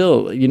it's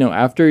still,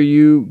 after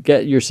you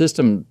get your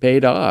system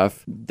paid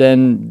off,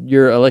 then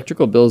your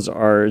electrical bills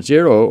are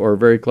zero or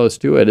very close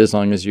to it, as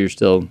long as you're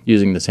still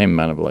using the same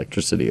amount of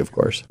electricity, of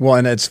course. Well,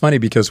 and it's funny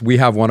because we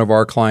have one of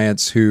our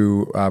clients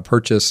who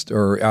purchased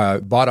or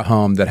bought a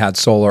home that had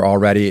solar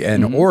already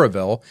in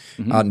Oroville,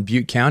 out in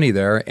Butte County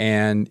there,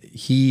 and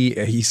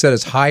he said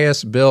his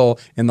highest bill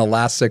in the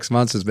last 6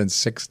 months has been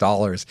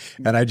 $6,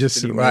 and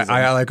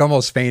I like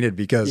almost fainted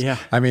because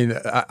I mean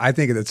I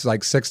think it's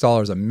like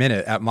 $6 a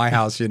minute at my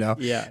house,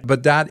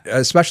 But that,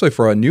 especially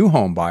for a new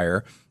home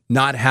buyer,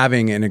 not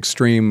having an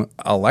extreme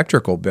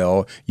electrical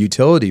bill,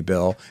 utility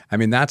bill, I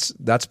mean, that's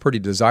pretty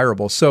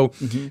desirable. So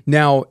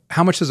now,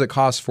 how much does it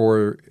cost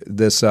for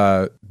this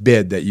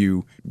bid that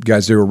you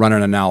guys do, run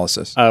an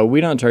analysis? We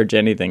don't charge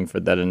anything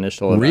for that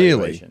initial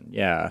evaluation. Really?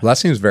 Yeah. Well, that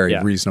seems very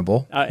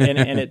reasonable.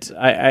 And it's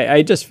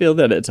I just feel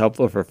that it's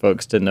helpful for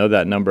folks to know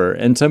that number.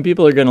 And some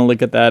people are going to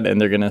look at that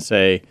and they're going to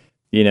say,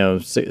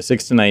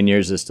 6 to 9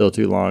 years is still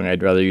too long.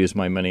 I'd rather use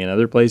my money in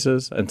other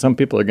places. And some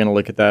people are going to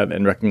look at that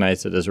and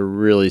recognize it as a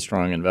really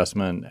strong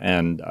investment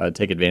and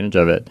take advantage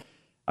of it.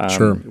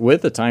 Sure.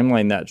 With a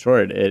timeline that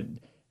short, it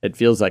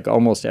feels like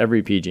almost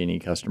every PG&E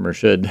customer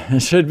should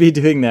be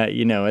doing that.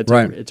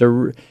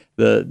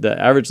 The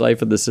average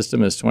life of the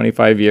system is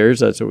 25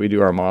 years. That's what we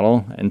do our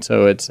model, and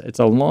so it's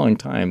a long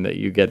time that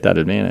you get that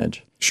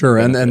advantage. Sure,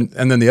 and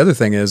then the other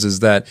thing is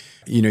that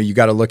you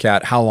got to look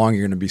at how long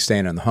you're going to be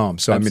staying in the home.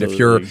 So Absolutely. I mean, if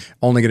you're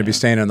only going to be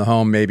staying in the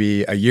home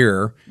maybe a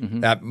year,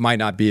 that might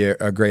not be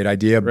a great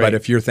idea. Right. But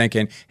if you're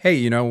thinking, hey,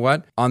 you know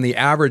what? On the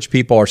average,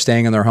 people are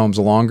staying in their homes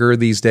longer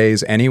these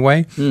days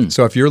anyway.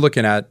 So if you're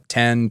looking at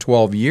 10,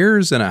 12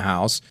 years in a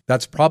house,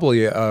 that's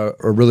probably a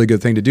really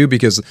good thing to do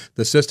because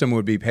the system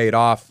would be paid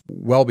off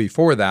well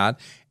before that,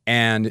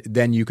 and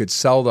then you could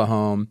sell the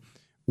home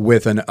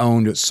with an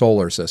owned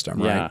solar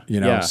system, right?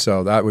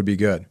 So that would be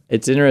good.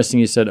 It's interesting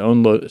you said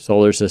own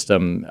solar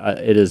system.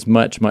 It is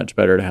much, much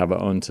better to have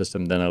an owned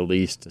system than a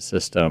leased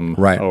system,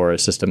 or a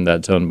system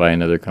that's owned by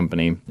another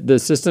company. The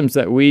systems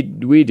that we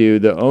do,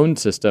 the owned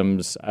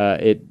systems,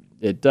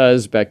 it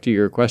does, back to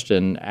your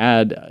question,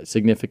 add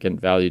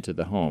significant value to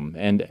the home.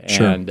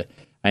 And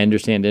I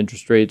understand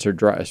interest rates are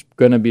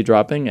going to be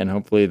dropping, and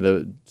hopefully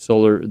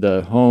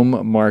the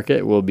home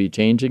market will be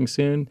changing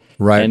soon.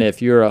 Right. And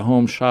if you're a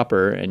home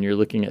shopper and you're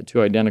looking at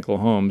two identical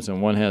homes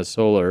and one has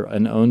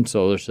an owned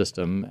solar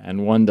system,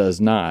 and one does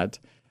not,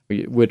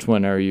 which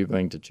one are you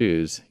going to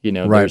choose?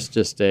 There's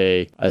just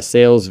a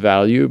sales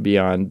value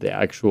beyond the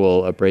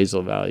actual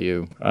appraisal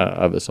value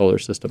of a solar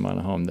system on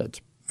a home that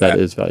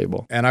is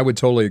valuable. And I would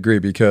totally agree,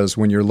 because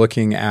when you're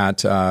looking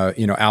at,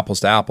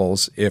 apples to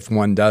apples, if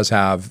one does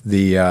have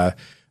the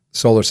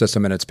solar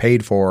system and it's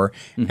paid for,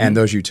 and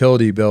those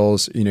utility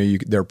bills,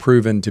 they're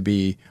proven to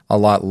be a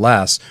lot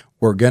less,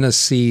 we're going to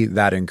see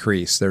that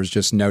increase. There's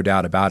just no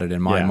doubt about it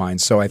in my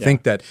mind. So I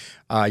think that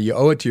you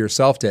owe it to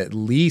yourself to at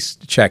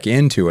least check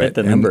into it. Get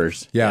the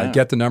numbers.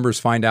 Get the numbers,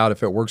 find out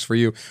if it works for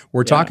you.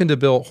 We're talking to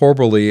Bill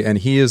Horbaly, and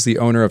he is the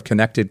owner of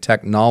Connected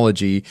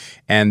Technology,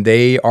 and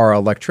they are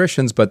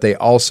electricians, but they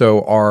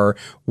also are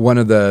one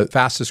of the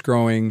fastest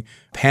growing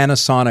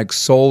Panasonic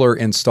solar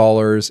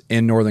installers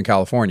in Northern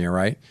California,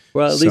 right?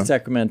 Well, at least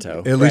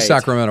Sacramento. At least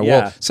Sacramento.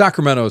 Yeah. Well,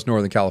 Sacramento is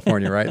Northern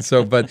California, right?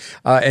 So, but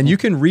and you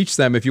can reach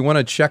them if you want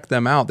to check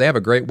them out. They have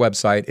a great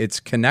website.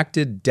 It's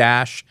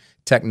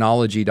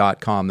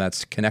connected-technology.com.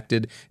 That's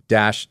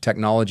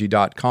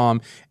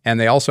connected-technology.com. And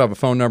they also have a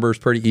phone number. It's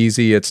pretty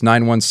easy. It's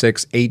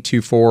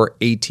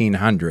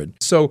 916-824-1800.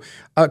 So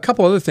a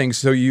couple other things.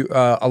 So you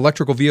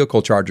electrical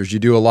vehicle chargers, you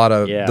do a lot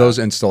of those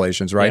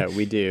installations, right? Yeah,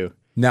 we do.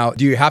 Now,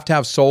 do you have to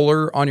have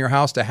solar on your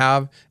house to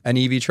have an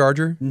EV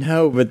charger?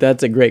 No, but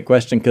that's a great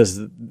question,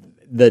 because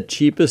the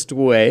cheapest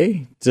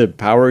way to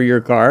power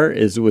your car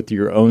is with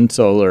your own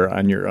solar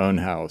on your own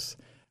house.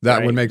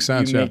 That would make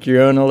sense. You make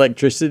your own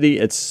electricity.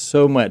 It's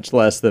so much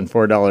less than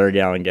 $4 a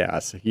gallon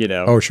gas,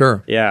 Oh,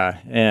 sure. Yeah.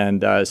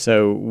 And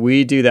so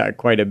we do that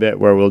quite a bit,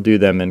 where we'll do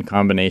them in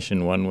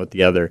combination, one with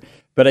the other.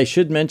 But I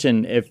should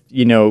mention, if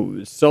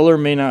solar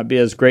may not be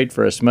as great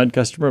for a SMUD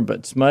customer,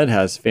 but SMUD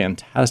has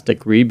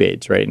fantastic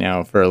rebates right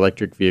now for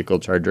electric vehicle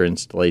charger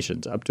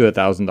installations, up to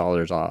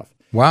 $1,000 off.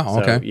 Wow.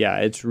 So, okay. Yeah,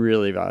 it's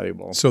really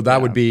valuable. So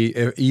that would be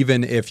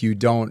even if you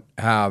don't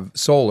have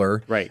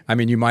solar. Right. I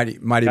mean, you might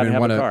even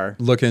want to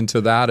look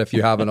into that if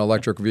you have an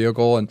electric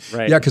vehicle. And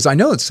because I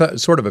know it's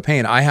sort of a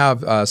pain. I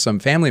have some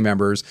family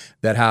members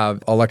that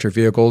have electric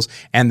vehicles,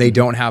 and they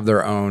don't have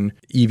their own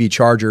EV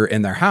charger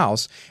in their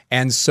house,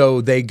 and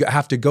so they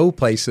have to go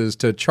places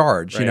to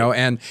charge,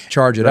 and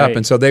charge it up.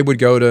 And so they would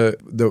go to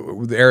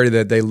the area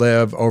that they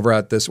live over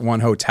at this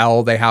one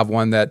hotel. They have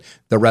one that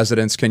the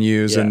residents can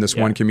use in this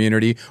one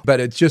community,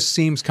 but it just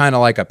seems kind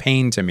of like a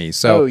pain to me.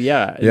 So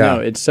no,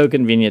 it's so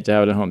convenient to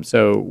have it at home.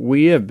 So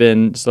we have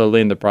been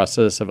slowly in the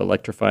process of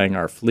electrifying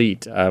our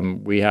fleet.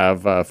 We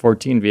have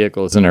 14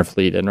 vehicles in our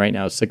fleet, and right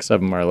now 6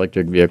 of them are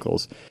electric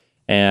vehicles.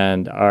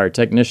 And our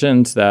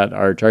technicians that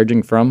are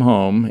charging from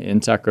home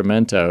in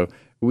Sacramento,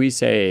 we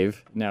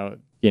save now.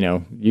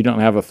 You don't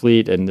have a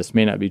fleet, and this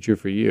may not be true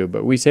for you,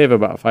 but we save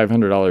about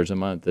 $500 a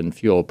month in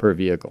fuel per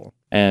vehicle,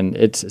 and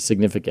it's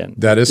significant.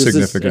 That is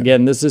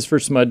significant. This is for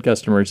SMUD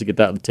customers to get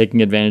that,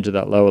 taking advantage of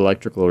that low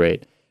electrical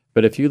rate.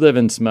 But if you live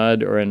in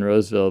SMUD or in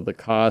Roseville, the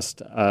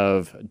cost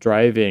of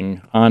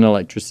driving on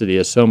electricity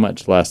is so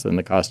much less than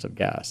the cost of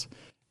gas.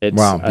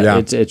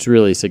 It's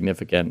really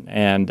significant,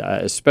 and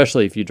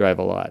especially if you drive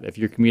a lot. If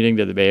you're commuting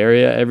to the Bay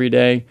Area every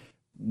day,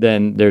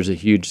 then there's a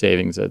huge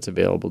savings that's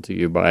available to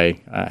you by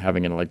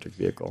having an electric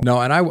vehicle.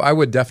 No, and I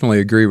would definitely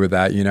agree with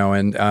that,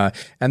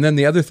 and then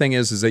the other thing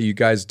is that you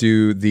guys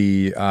do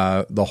the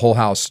whole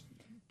house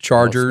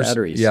chargers.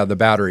 Batteries. Yeah, the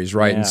batteries,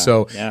 right? And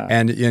so,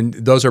 and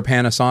those are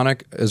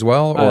Panasonic as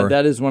well? Or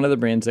that is one of the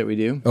brands that we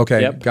do.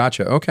 Okay, yep.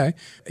 Gotcha. Okay.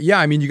 Yeah,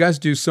 I mean, you guys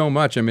do so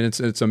much. I mean,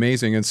 it's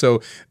amazing. And so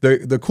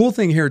the cool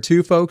thing here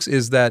too, folks,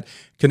 is that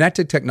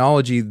Connected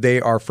Technology, they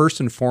are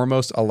first and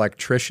foremost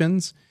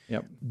electricians.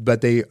 Yep.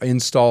 But they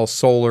install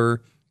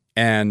solar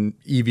and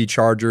EV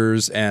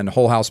chargers and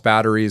whole house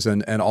batteries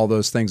and all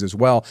those things as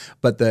well.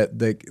 But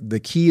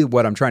the key,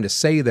 what I'm trying to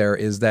say there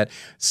is that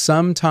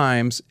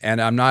sometimes,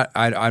 and I'm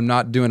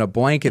not doing a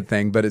blanket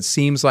thing, but it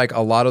seems like a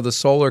lot of the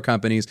solar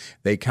companies,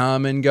 they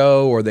come and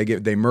go, or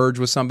they merge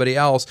with somebody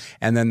else,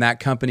 and then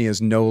that company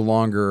is no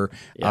longer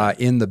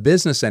in the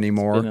business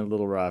anymore. It's been a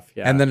little rough,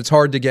 and then it's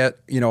hard to get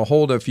a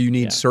hold of if you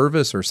need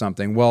service or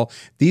something. Well,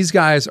 these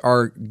guys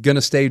are going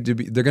to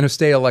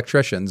stay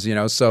electricians,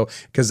 so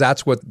because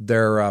that's what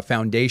their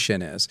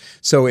foundation is.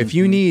 So if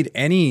you need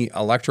any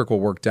electrical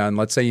work done,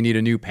 let's say you need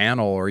a new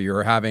panel, or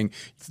you're having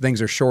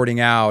things are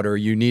shorting out, or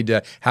you need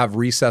to have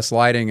recessed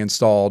lighting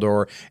installed,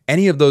 or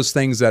any of those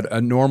things that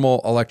a normal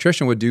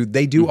electrician would do,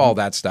 they do all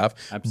that stuff.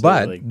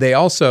 Absolutely. But they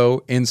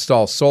also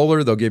install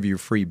solar. They'll give you a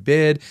free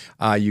bid.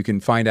 You can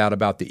find out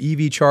about the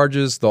EV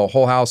charges, the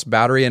whole house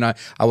battery. And I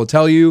will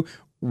tell you,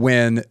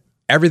 when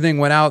everything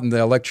went out and the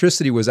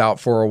electricity was out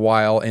for a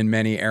while in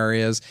many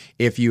areas,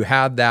 if you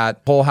had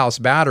that whole house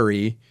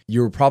battery,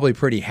 you were probably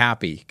pretty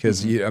happy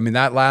because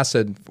that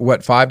lasted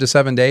 5 to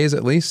 7 days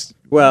at least.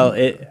 Well,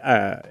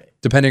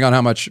 depending on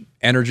how much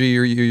energy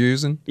you're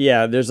using.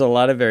 Yeah, there's a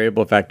lot of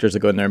variable factors that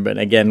go in there, but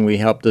again, we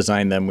help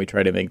design them. We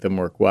try to make them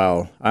work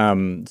well.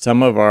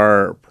 Some of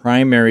our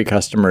primary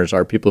customers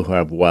are people who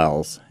have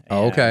wells.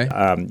 Okay.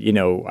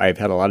 I've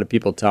had a lot of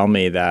people tell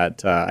me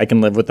that I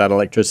can live without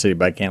electricity,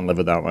 but I can't live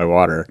without my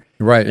water.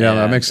 Right. Yeah,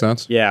 that makes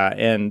sense. Yeah,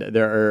 and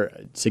there are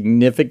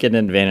significant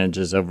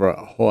advantages of a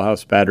whole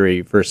house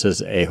battery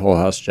versus a whole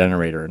house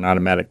generator, an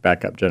automatic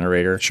backup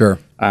generator. Sure.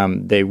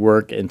 They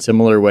work in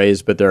similar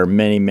ways, but there are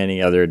many,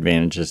 many other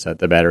advantages that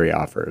the battery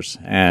offers.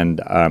 And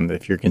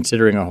if you're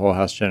considering a whole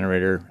house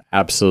generator,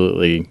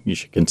 absolutely, you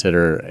should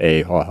consider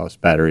a whole house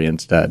battery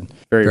instead.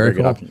 Very good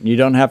cool. option. You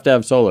don't have to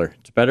have solar.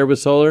 It's better with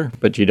solar,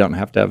 but you don't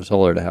have to have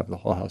solar to have the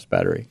whole house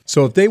battery.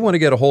 So if they want to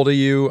get a hold of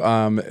you,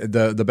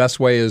 the best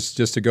way is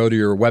just to go to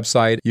your website.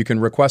 You can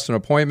request an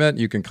appointment.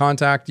 You can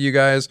contact you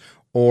guys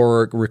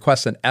or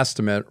request an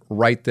estimate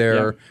right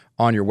there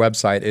on your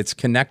website. It's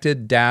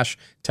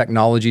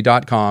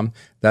connected-technology.com.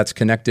 That's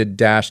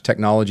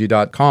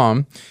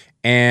connected-technology.com.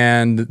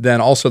 And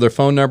then also their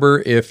phone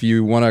number, if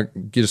you want to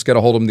just get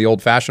a hold of them the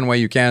old-fashioned way,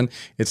 you can.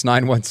 It's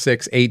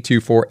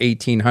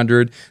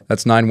 916-824-1800.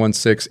 That's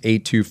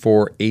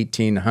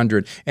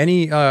 916-824-1800.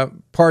 Any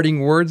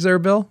parting words there,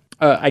 Bill?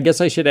 I guess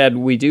I should add,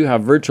 we do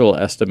have virtual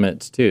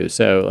estimates too.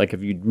 So like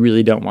if you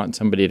really don't want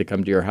somebody to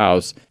come to your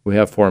house, we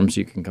have forms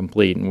you can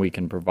complete and we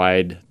can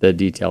provide the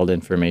detailed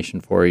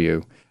information for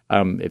you.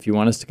 If you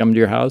want us to come to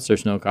your house,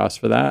 there's no cost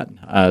for that.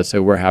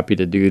 So we're happy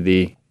to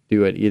do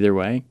it either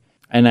way.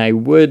 And I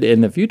would, in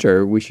the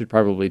future, we should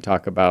probably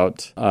talk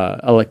about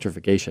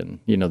electrification.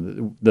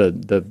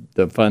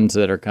 The funds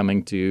that are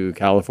coming to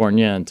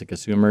California and to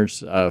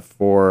consumers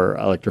for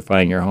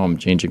electrifying your home,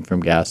 changing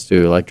from gas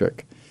to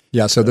electric.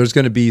 Yeah, so there's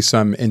going to be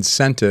some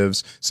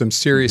incentives, some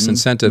serious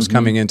incentives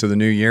coming into the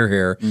new year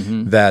here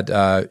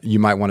that you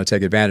might want to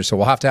take advantage. So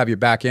we'll have to have you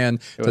back in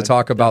to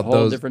talk about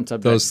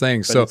those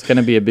things. So it's going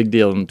to be a big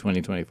deal in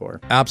 2024.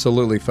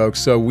 Absolutely,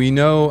 folks. So we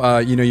know,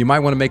 you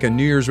might want to make a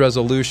New Year's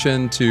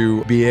resolution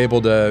to be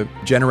able to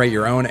generate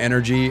your own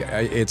energy.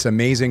 It's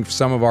amazing.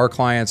 Some of our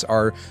clients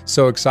are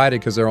so excited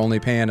because they're only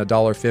paying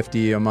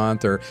 $1.50 a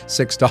month or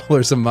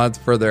 $6 a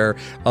month for their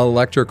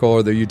electrical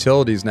or their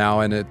utilities now,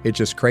 and it's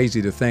just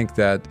crazy to think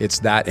that it's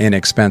that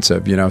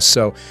inexpensive,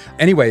 So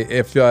anyway,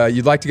 if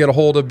you'd like to get a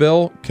hold of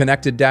Bill,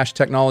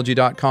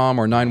 connected-technology.com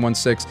or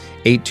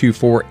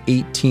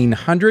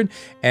 916-824-1800.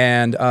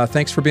 And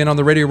thanks for being on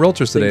the Radio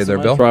Realtors today there,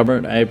 Bill.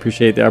 Robert. I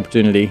appreciate the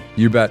opportunity.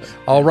 You bet.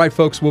 All right,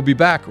 folks, we'll be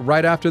back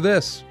right after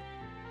this.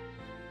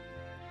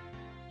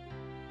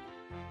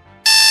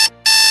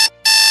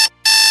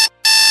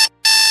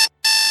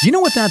 Do you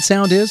know what that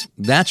sound is?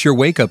 That's your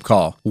wake-up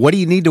call. What do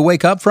you need to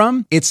wake up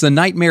from? It's the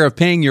nightmare of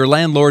paying your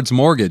landlord's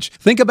mortgage.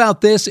 Think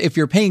about this. If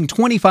you're paying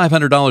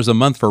 $2,500 a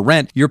month for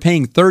rent, you're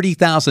paying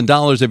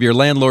 $30,000 of your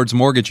landlord's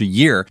mortgage a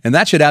year, and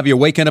that should have you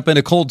waking up in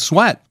a cold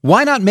sweat.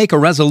 Why not make a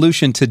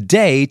resolution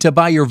today to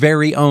buy your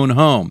very own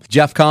home?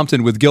 Jeff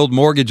Compton with Guild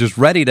Mortgage is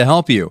ready to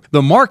help you.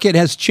 The market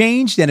has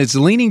changed, and it's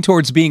leaning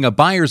towards being a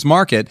buyer's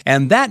market,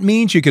 and that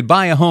means you could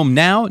buy a home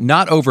now,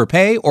 not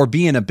overpay, or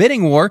be in a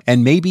bidding war,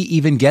 and maybe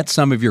even get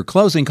some of your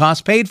closing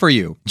costs paid for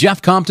you.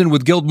 Jeff Compton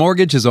with Guild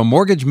Mortgage is a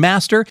mortgage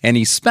master, and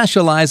he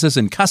specializes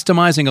in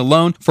customizing a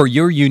loan for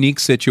your unique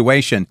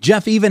situation.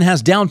 Jeff even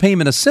has down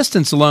payment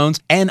assistance loans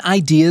and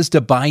ideas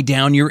to buy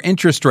down your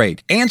interest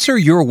rate. Answer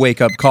your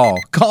wake-up call.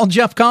 Call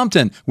Jeff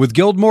Compton with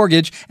Guild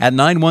Mortgage at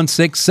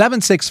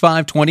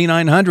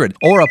 916-765-2900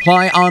 or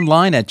apply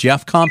online at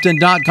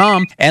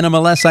jeffcompton.com,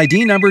 NMLS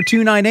ID number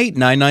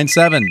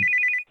 298997.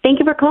 Thank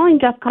you for calling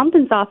Jeff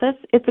Compton's office.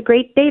 It's a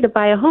great day to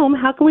buy a home.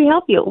 How can we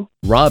help you?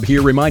 Rob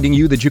here, reminding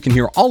you that you can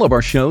hear all of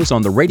our shows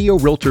on the Radio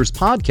Realtors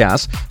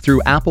podcast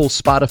through Apple,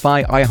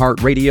 Spotify,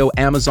 iHeartRadio,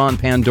 Amazon,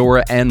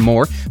 Pandora, and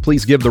more.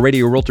 Please give the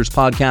Radio Realtors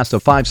podcast a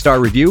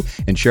 5-star review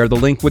and share the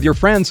link with your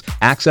friends.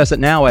 Access it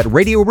now at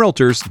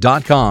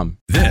radiorealtors.com.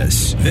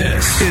 This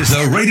is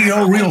the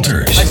Radio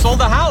Realtors. I sold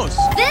the house.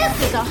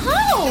 This is a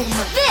home.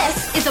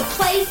 This is a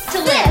place to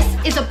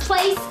live. This is a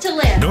place to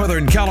live.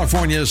 Northern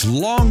California's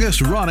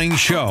longest running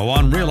show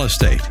on real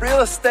estate.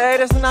 Real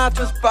estate is not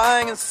just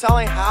buying and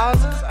selling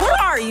houses.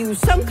 What are you,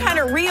 some kind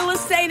of real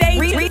estate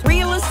agent?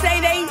 Real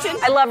estate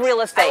agent? I love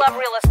real estate.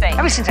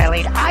 Ever since I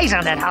laid eyes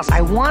on that house, I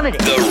wanted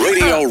it. The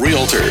Radio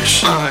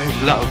Realtors. I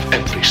love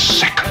every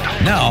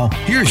second. Now,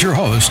 here's your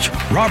host,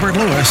 Robert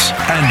Lewis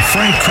and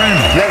Frank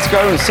Crandall. Let's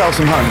go and sell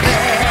some homes.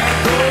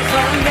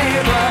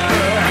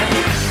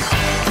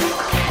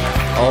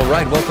 All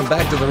right, welcome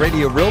back to the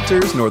Radio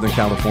Realtors, Northern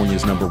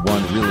California's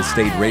 #1 real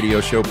estate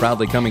radio show,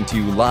 proudly coming to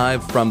you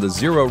live from the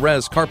Zero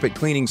Res Carpet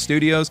Cleaning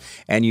Studios.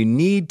 And you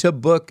need to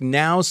book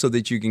now so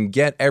that you can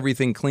get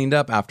everything cleaned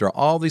up after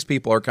all these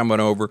people are coming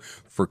over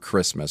for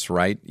Christmas,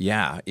 right?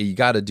 Yeah, you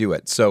got to do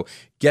it. So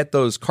get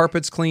those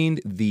carpets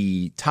cleaned,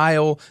 the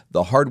tile,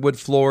 the hardwood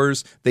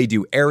floors. They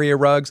do area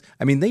rugs.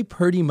 I mean, they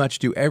pretty much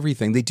do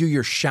everything. They do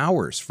your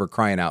showers, for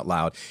crying out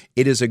loud.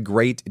 It is a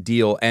great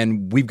deal.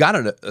 And we've got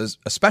a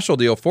special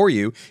deal for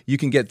you. You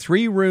can get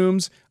 3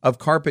 rooms of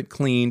carpet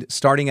cleaned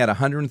starting at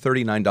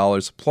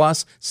 $139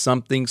 plus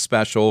something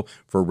special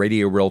for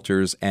Radio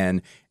Realtors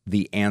and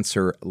The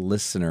Answer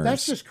listeners.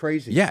 That's just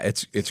crazy. Yeah,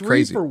 it's 3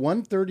 crazy. for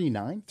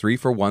 $139? 3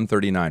 for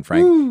 $139,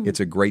 Frank. Woo. It's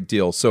a great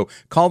deal. So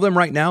call them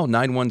right now,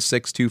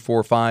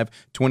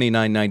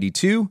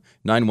 916-245-2992,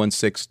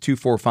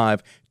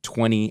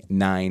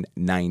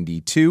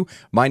 916-245-2992.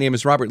 My name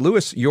is Robert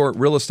Lewis, your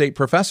real estate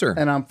professor.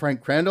 And I'm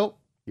Frank Crandall,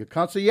 your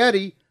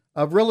consigliere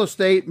of real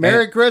estate.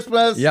 Merry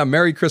Christmas. Yeah,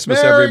 Merry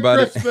Christmas, Merry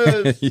everybody.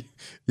 Christmas.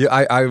 Yeah,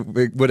 I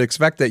would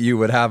expect that you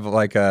would have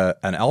like an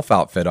elf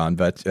outfit on,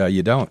 but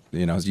you don't.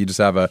 You just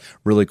have a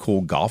really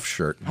cool golf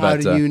shirt. How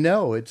do you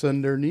know? It's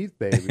underneath,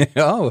 baby.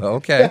 Oh,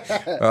 okay.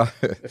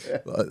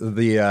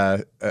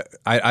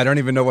 I don't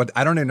even know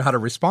how to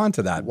respond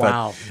to that.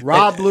 Wow. But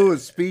Rob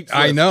Lewis speechless.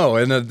 I know,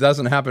 and it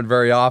doesn't happen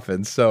very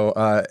often. So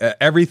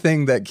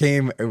everything that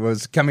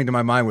was coming to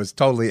my mind was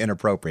totally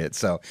inappropriate.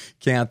 So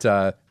can't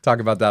talk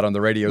about that on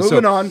the radio.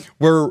 Moving on.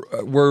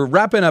 We're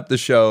wrapping up the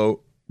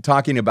show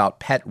talking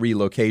about pet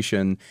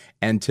relocation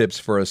and tips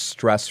for a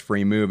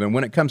stress-free move. And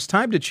when it comes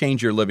time to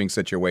change your living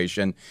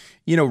situation,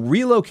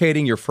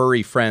 relocating your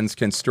furry friends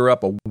can stir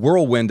up a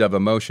whirlwind of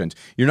emotions.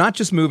 You're not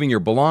just moving your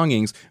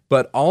belongings,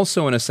 but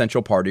also an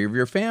essential part of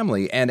your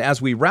family. And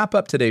as we wrap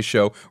up today's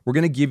show, we're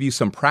going to give you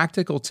some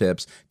practical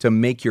tips to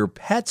make your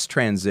pet's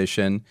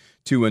transition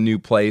to a new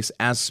place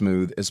as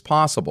smooth as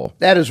possible.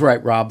 That is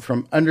right, Rob.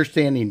 From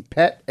understanding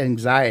pet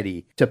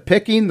anxiety to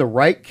picking the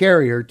right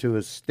carrier to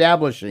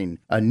establishing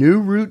a new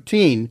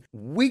routine,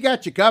 we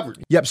got you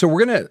covered. Yep, so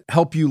we're going to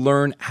help you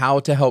learn how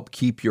to help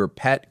keep your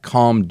pet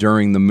calm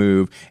during the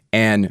move,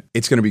 and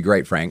it's going to be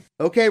great, Frank.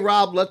 Okay,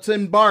 Rob, let's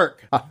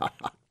embark.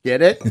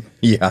 Get it?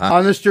 Yeah.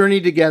 On this journey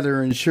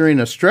together,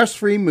 ensuring a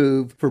stress-free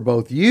move for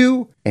both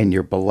you and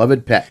your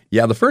beloved pet.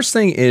 Yeah, the first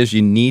thing is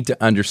you need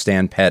to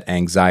understand pet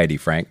anxiety,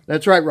 Frank.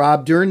 That's right,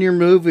 Rob. During your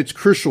move, it's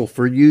crucial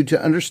for you to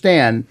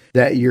understand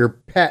that your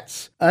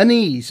pet's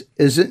unease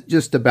isn't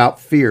just about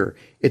fear.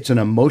 It's an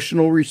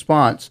emotional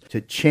response to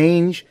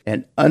change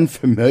and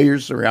unfamiliar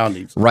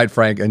surroundings. Right,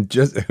 Frank. And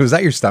was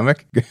that your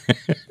stomach?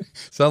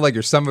 Sounded like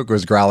your stomach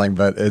was growling,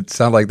 but it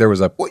sounded like there was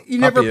a... Well, you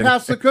never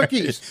passed the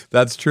cookies.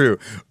 That's true.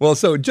 Well,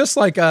 so just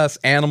like us,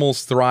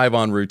 animals thrive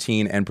on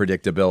routine and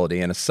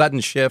predictability, and a sudden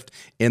shift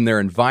in their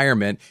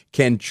environment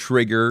can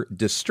trigger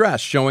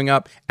distress, showing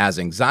up as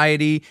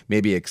anxiety,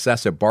 maybe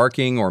excessive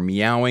barking or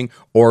meowing,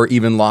 or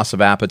even loss of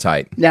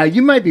appetite. Now,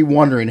 you might be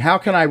wondering, how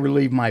can I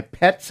relieve my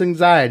pet's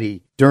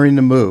anxiety during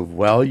the move?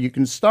 Well, you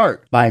can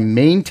start by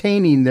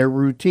maintaining their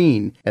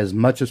routine as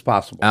much as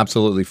possible.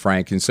 Absolutely,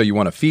 Frank. And so you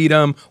want to feed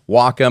them,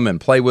 walk them, and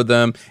play with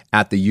them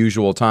at the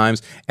usual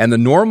times. And the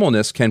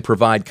normalness can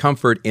provide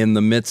comfort in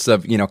the midst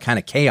of, kind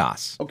of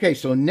chaos. Okay,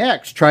 so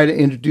next, try to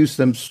introduce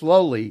them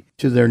slowly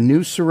to their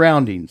new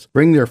surroundings.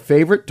 Bring their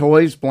favorite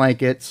toys,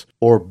 blankets,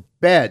 or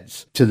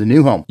beds to the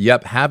new home.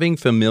 Yep, having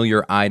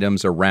familiar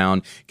items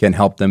around can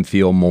help them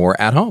feel more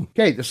at home.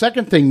 Okay, the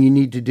second thing you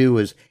need to do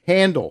is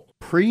handle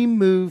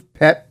pre-move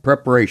pet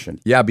preparation.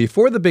 Yeah,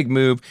 before the big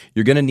move,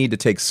 you're going to need to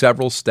take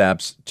several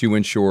steps to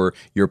ensure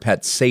your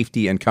pet's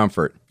safety and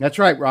comfort. That's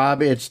right,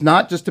 Rob. It's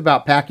not just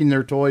about packing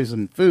their toys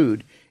and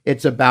food.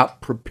 It's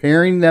about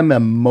preparing them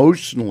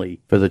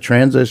emotionally for the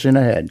transition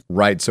ahead.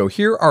 Right. So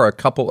here are a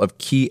couple of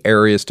key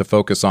areas to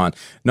focus on.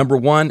 Number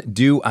 1,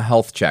 do a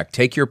health check.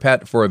 Take your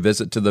pet for a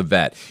visit to the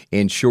vet.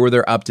 Ensure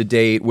they're up to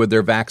date with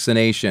their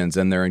vaccinations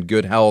and they're in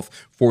good health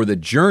for the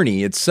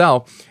journey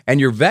itself.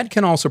 And your vet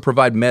can also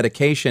provide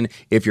medication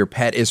if your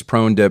pet is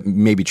prone to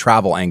maybe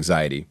travel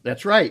anxiety.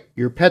 That's right.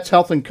 Your pet's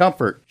health and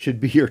comfort should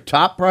be your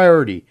top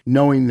priority.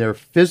 Knowing they're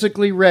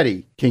physically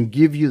ready can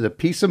give you the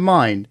peace of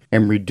mind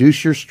and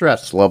reduce your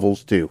stress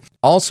levels too.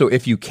 Also,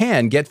 if you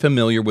can, get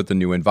familiar with the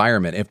new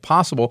environment. If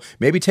possible,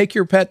 maybe take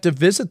your pet to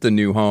visit the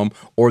new home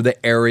or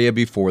the area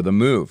before the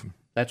move.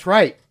 That's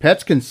right.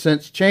 Pets can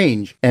sense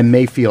change and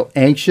may feel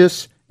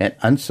anxious and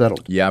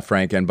unsettled. Yeah,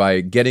 Frank, and by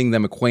getting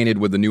them acquainted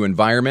with the new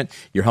environment,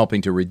 you're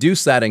helping to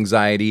reduce that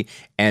anxiety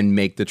and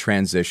make the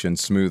transition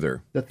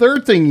smoother. The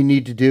third thing you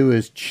need to do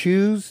is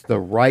choose the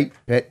right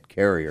pet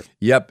carrier.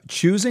 Yep,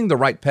 choosing the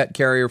right pet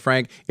carrier,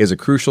 Frank, is a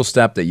crucial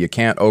step that you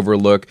can't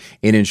overlook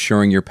in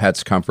ensuring your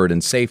pet's comfort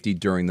and safety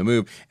during the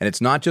move. And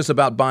it's not just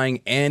about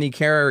buying any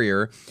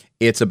carrier.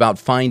 It's about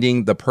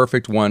finding the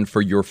perfect one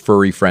for your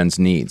furry friend's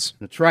needs.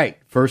 That's right.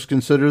 First,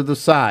 consider the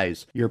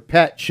size. Your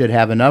pet should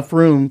have enough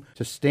room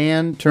to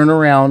stand, turn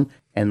around,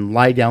 and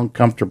lie down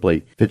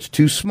comfortably. If it's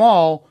too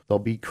small, they'll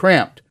be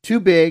cramped. Too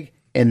big,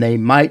 and they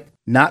might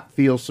not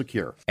feel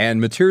secure.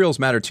 And materials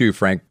matter too,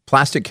 Frank.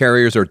 Plastic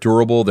carriers are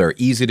durable, they're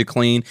easy to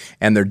clean,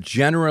 and they're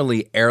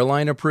generally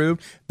airline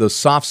approved. Those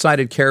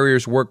soft-sided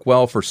carriers work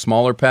well for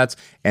smaller pets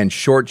and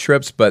short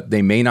trips, but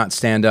they may not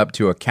stand up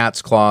to a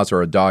cat's claws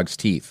or a dog's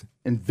teeth.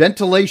 And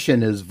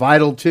ventilation is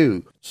vital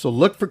too. So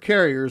look for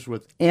carriers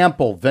with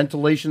ample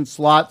ventilation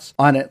slots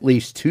on at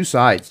least 2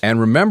 sides. And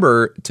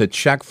remember to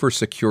check for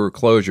secure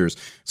closures.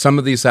 Some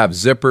of these have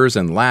zippers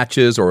and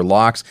latches or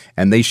locks,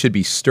 and they should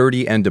be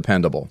sturdy and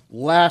dependable.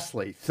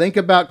 Lastly, think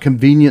about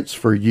convenience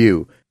for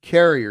you.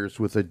 Carriers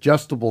with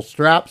adjustable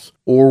straps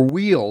or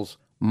wheels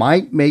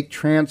might make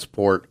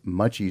transport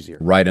much easier.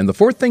 Right. And the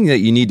fourth thing that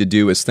you need to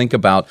do is think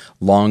about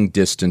long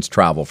distance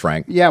travel,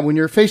 Frank. Yeah, when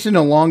you're facing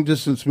a long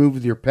distance move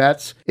with your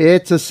pets,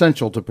 it's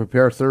essential to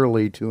prepare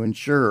thoroughly to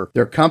ensure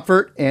their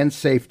comfort and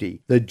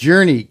safety. The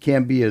journey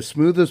can be as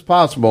smooth as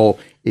possible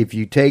if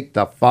you take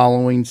the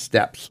following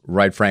steps.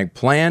 Right, Frank.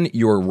 Plan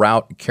your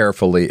route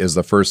carefully is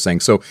the first thing.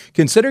 So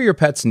consider your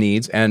pet's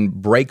needs and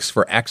breaks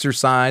for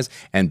exercise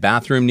and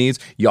bathroom needs.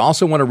 You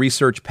also want to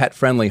research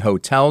pet-friendly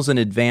hotels in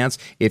advance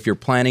if you're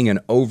planning an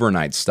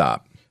overnight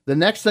stop. The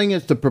next thing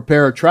is to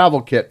prepare a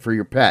travel kit for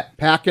your pet.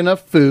 Pack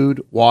enough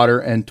food, water,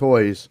 and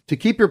toys to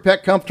keep your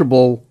pet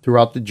comfortable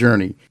throughout the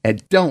journey.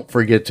 And don't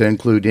forget to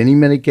include any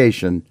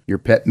medication your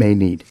pet may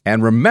need.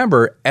 And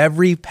remember,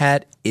 every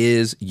pet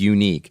is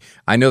unique.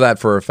 I know that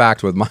for a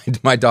fact with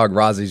my dog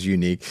Rozzie's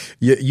unique.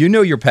 You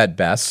know your pet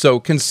best, so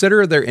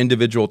consider their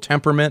individual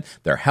temperament,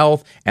 their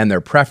health, and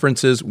their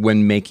preferences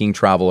when making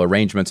travel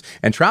arrangements.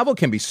 And travel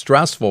can be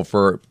stressful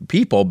for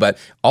people, but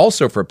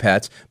also for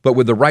pets. But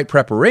with the right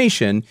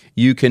preparation,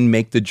 you can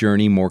make the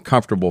journey more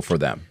comfortable for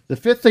them. The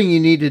fifth thing you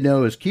need to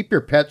know is keep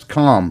your pets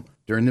calm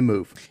during the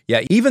move.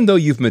 Yeah, even though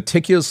you've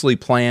meticulously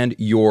planned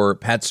your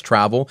pet's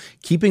travel,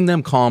 keeping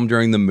them calm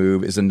during the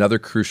move is another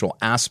crucial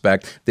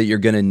aspect that you're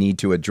going to need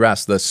to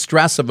address. The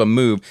stress of a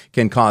move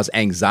can cause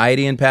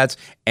anxiety in pets,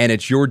 and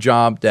it's your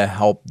job to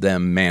help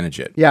them manage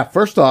it. Yeah,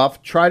 first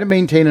off, try to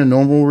maintain a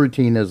normal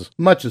routine as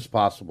much as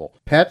possible.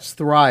 Pets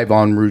thrive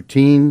on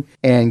routine,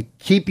 and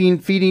keeping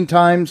feeding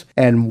times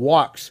and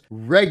walks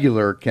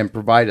regular can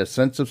provide a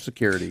sense of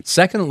security.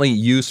 Secondly,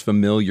 use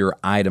familiar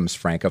items,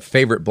 Frank. A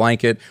favorite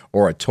blanket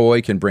or a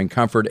toy can bring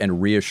comfort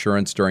and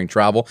reassurance during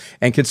travel.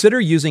 And consider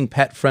using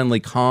pet-friendly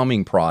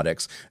calming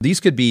products.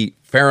 These could be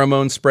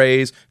pheromone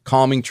sprays,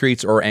 calming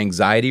treats, or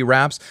anxiety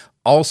wraps.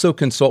 Also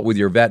consult with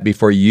your vet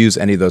before you use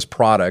any of those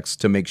products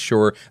to make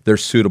sure they're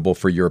suitable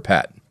for your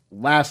pet.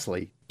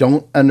 Lastly,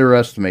 don't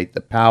underestimate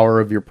the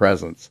power of your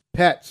presence.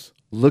 Pets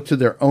look to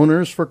their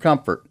owners for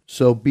comfort,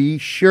 so be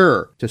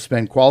sure to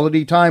spend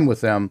quality time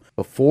with them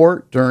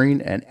before,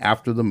 during, and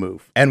after the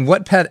move. And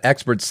what pet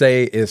experts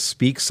say is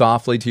speak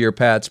softly to your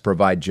pets,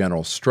 provide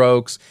gentle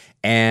strokes,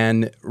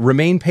 and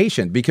remain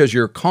patient, because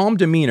your calm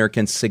demeanor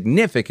can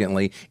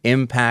significantly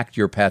impact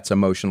your pet's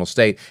emotional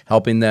state,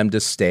 helping them to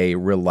stay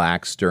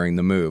relaxed during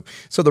the move.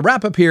 So the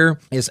wrap up here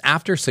is,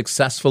 after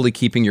successfully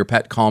keeping your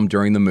pet calm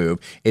during the move,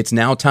 it's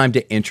now time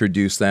to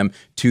introduce them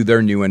to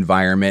their new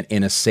environment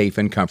in a safe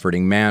and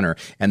comforting manner.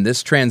 And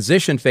this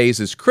transition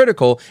phase is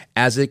critical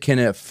as it can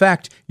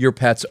affect your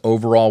pet's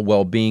overall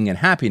well-being and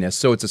happiness.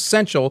 So it's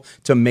essential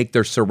to make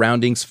their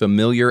surroundings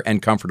familiar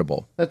and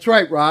comfortable. That's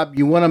right, Rob.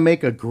 You want to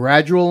make a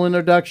gradual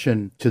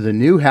introduction to the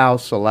new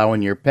house,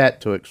 allowing your pet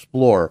to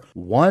explore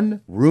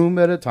one room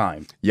at a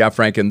time. Yeah,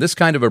 Frank, and this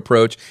kind of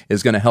approach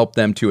is going to help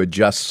them to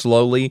adjust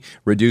slowly,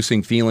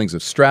 reducing feelings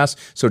of stress.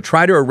 So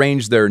try to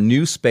arrange their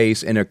new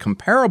space in a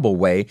comparable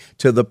way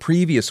to the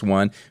previous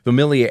one.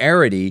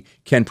 Familiarity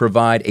can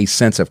provide a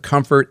sense of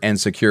comfort and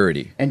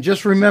security. And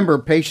just remember,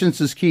 patience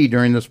is key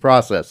during this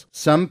process.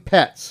 Some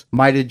pets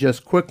might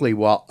adjust quickly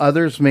while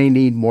others may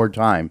need more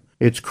time.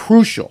 It's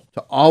crucial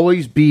to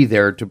always be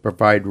there to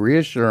provide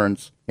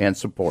reassurance and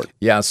support.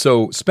 Yeah,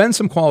 so spend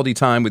some quality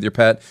time with your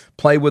pet,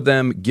 play with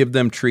them, give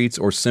them treats,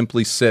 or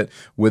simply sit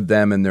with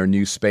them in their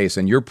new space.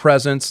 And your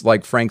presence,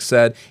 like Frank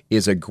said,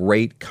 is a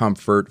great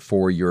comfort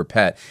for your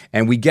pet.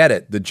 And we get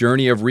it. The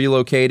journey of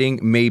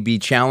relocating may be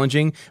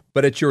challenging,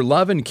 but it's your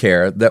love and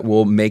care that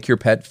will make your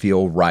pet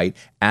feel right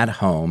at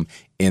home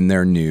in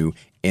their new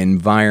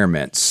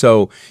environment.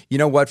 So, you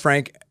know what,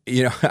 Frank?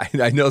 You know,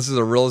 I know this is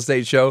a real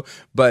estate show,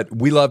 but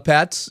we love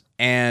pets,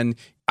 and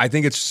I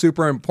think it's a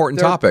super important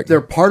topic. They're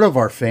part of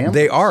our family.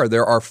 They are.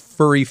 They're our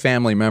furry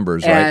family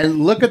members, right? And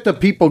look at the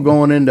people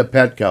going into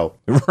Petco.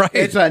 Right.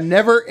 It's a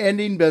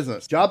never-ending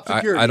business. Job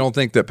security. I don't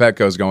think that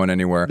Petco's going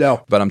anywhere.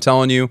 No. But I'm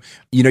telling you,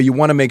 you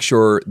want to make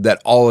sure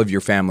that all of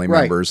your family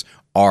members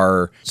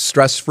are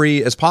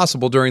stress-free as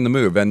possible during the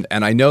move. And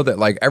I know that,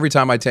 like, every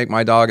time I take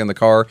my dog in the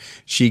car,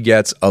 she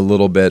gets a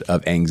little bit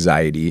of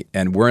anxiety.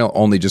 And we're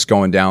only just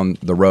going down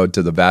the road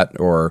to the vet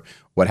or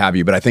what have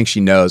you. But I think she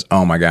knows,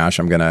 oh my gosh,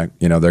 I'm going to,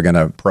 they're going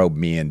to probe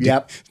me and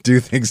do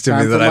things to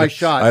me that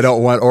I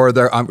don't want, or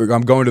I'm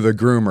going to the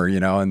groomer,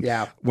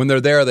 and when they're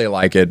there, they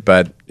like it.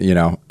 But,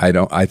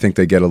 I think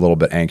they get a little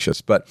bit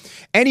anxious. But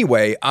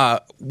anyway,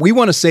 we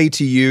want to say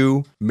to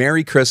you,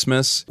 Merry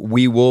Christmas.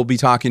 We will be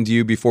talking to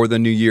you before the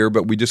new year,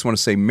 but we just want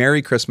to say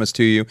Merry Christmas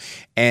to you.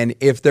 And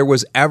if there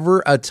was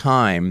ever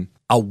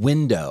a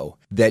window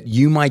that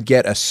you might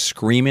get a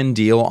screaming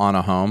deal on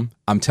a home,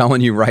 I'm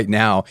telling you right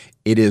now,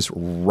 it is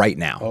right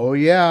now. Oh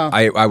yeah.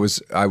 I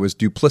was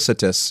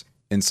duplicitous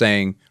in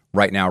saying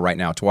right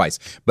now twice,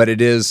 but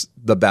it is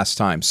the best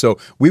time. So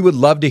we would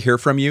love to hear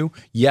from you.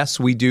 Yes,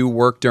 we do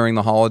work during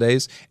the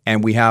holidays,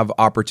 and we have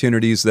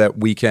opportunities that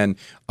we can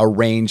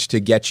arrange to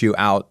get you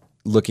out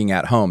looking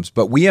at homes.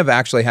 But we have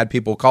actually had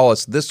people call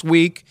us this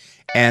week,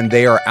 and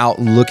they are out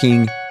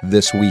looking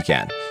this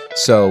weekend.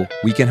 So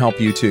we can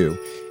help you too.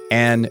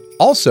 And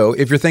also,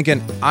 if you're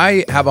thinking,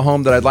 I have a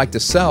home that I'd like to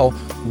sell,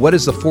 what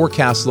does the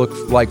forecast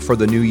look like for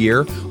the new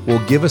year? Well,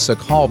 give us a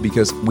call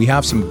because we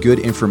have some good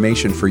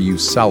information for you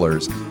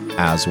sellers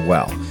as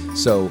well.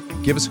 So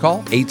give us a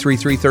call.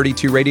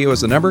 833-32-RADIO is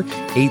the number,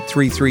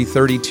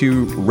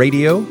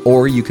 833-32-RADIO,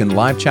 or you can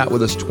live chat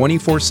with us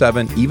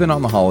 24/7, even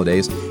on the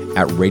holidays,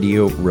 at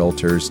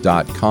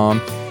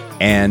RadioRealtors.com.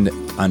 And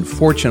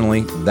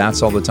unfortunately,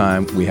 that's all the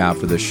time we have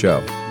for this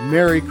show.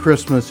 Merry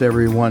Christmas,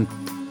 everyone.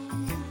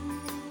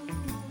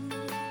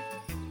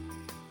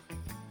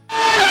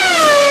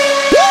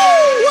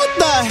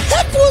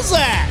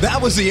 That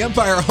was the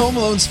Empire Home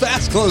Loans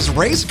Fast Close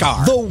race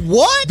car. The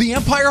what? The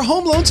Empire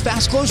Home Loans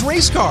Fast Close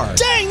race car.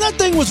 Dang, that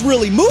thing was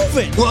really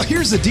moving. Well,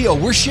 here's the deal.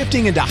 We're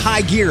shifting into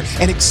high gear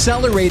and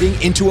accelerating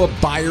into a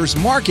buyer's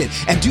market.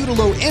 And due to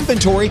low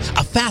inventory,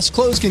 a fast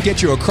close can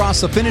get you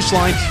across the finish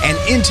line and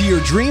into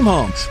your dream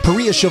home.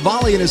 Perea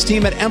Chevalier and his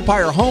team at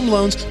Empire Home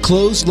Loans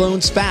close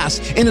loans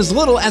fast in as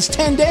little as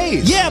 10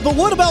 days. Yeah, but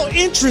what about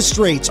interest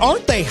rates?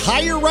 Aren't they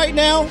higher right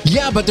now?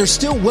 Yeah, but they're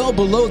still well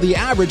below the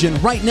average. And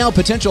right now,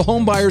 potential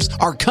home buyers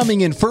are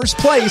coming in first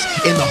place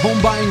in the home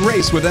buying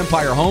race with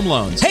Empire Home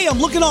Loans. Hey, I'm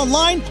looking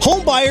online.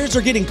 Home buyers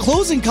are getting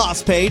closing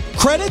costs paid,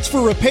 credits for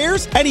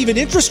repairs, and even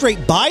interest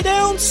rate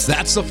buy-downs.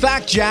 That's the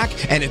fact, Jack.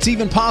 And it's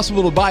even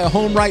possible to buy a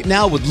home right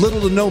now with little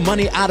to no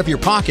money out of your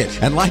pocket.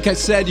 And like I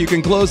said, you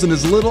can close in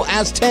as little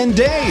as 10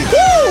 days.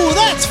 Woo,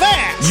 that's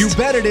fast. You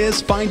bet it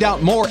is. Find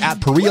out more at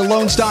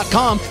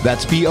PereaLoans.com.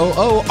 That's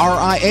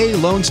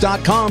POORIA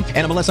Loans.com.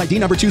 NMLS ID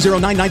number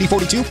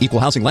 2099042. Equal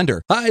housing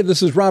lender. Hi,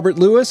 this is Robert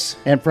Lewis.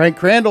 And Frank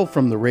Crandall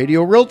from the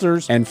Radio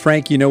Realtors. And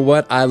Frank, you know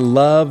what? I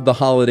love the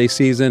holiday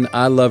season.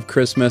 I love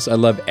Christmas. I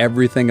love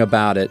everything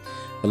about it.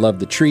 I love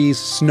the trees,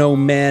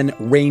 snowmen,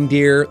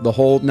 reindeer, the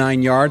whole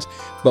 9 yards.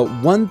 But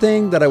one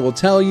thing that I will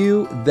tell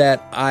you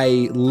that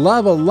I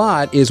love a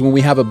lot is when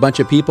we have a bunch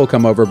of people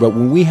come over. But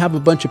when we have a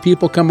bunch of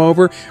people come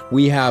over,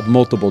 we have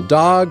multiple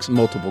dogs,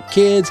 multiple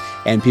kids,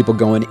 and people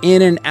going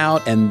in and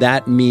out. And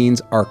that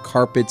means our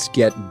carpets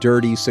get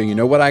dirty. So you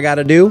know what I got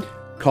to do?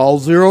 Call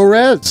Zero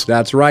Res.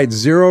 That's right.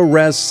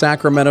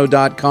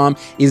 ZeroResSacramento.com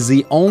is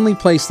the only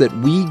place that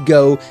we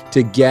go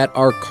to get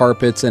our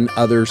carpets and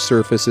other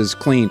surfaces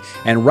clean.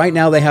 And right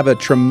now they have a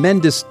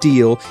tremendous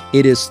deal.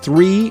 It is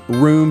 3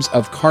 rooms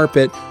of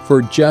carpet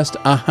for just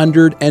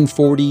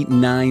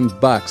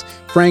 $149.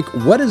 Frank,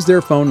 what is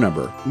their phone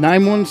number?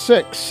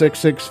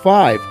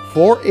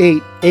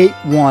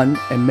 916-665-4881,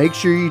 and make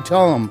sure you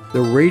tell them the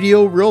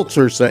Radio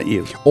Realtor sent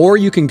you. Or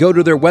you can go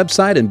to their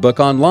website and book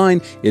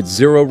online. It's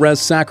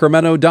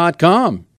ZeroResSacramento.com.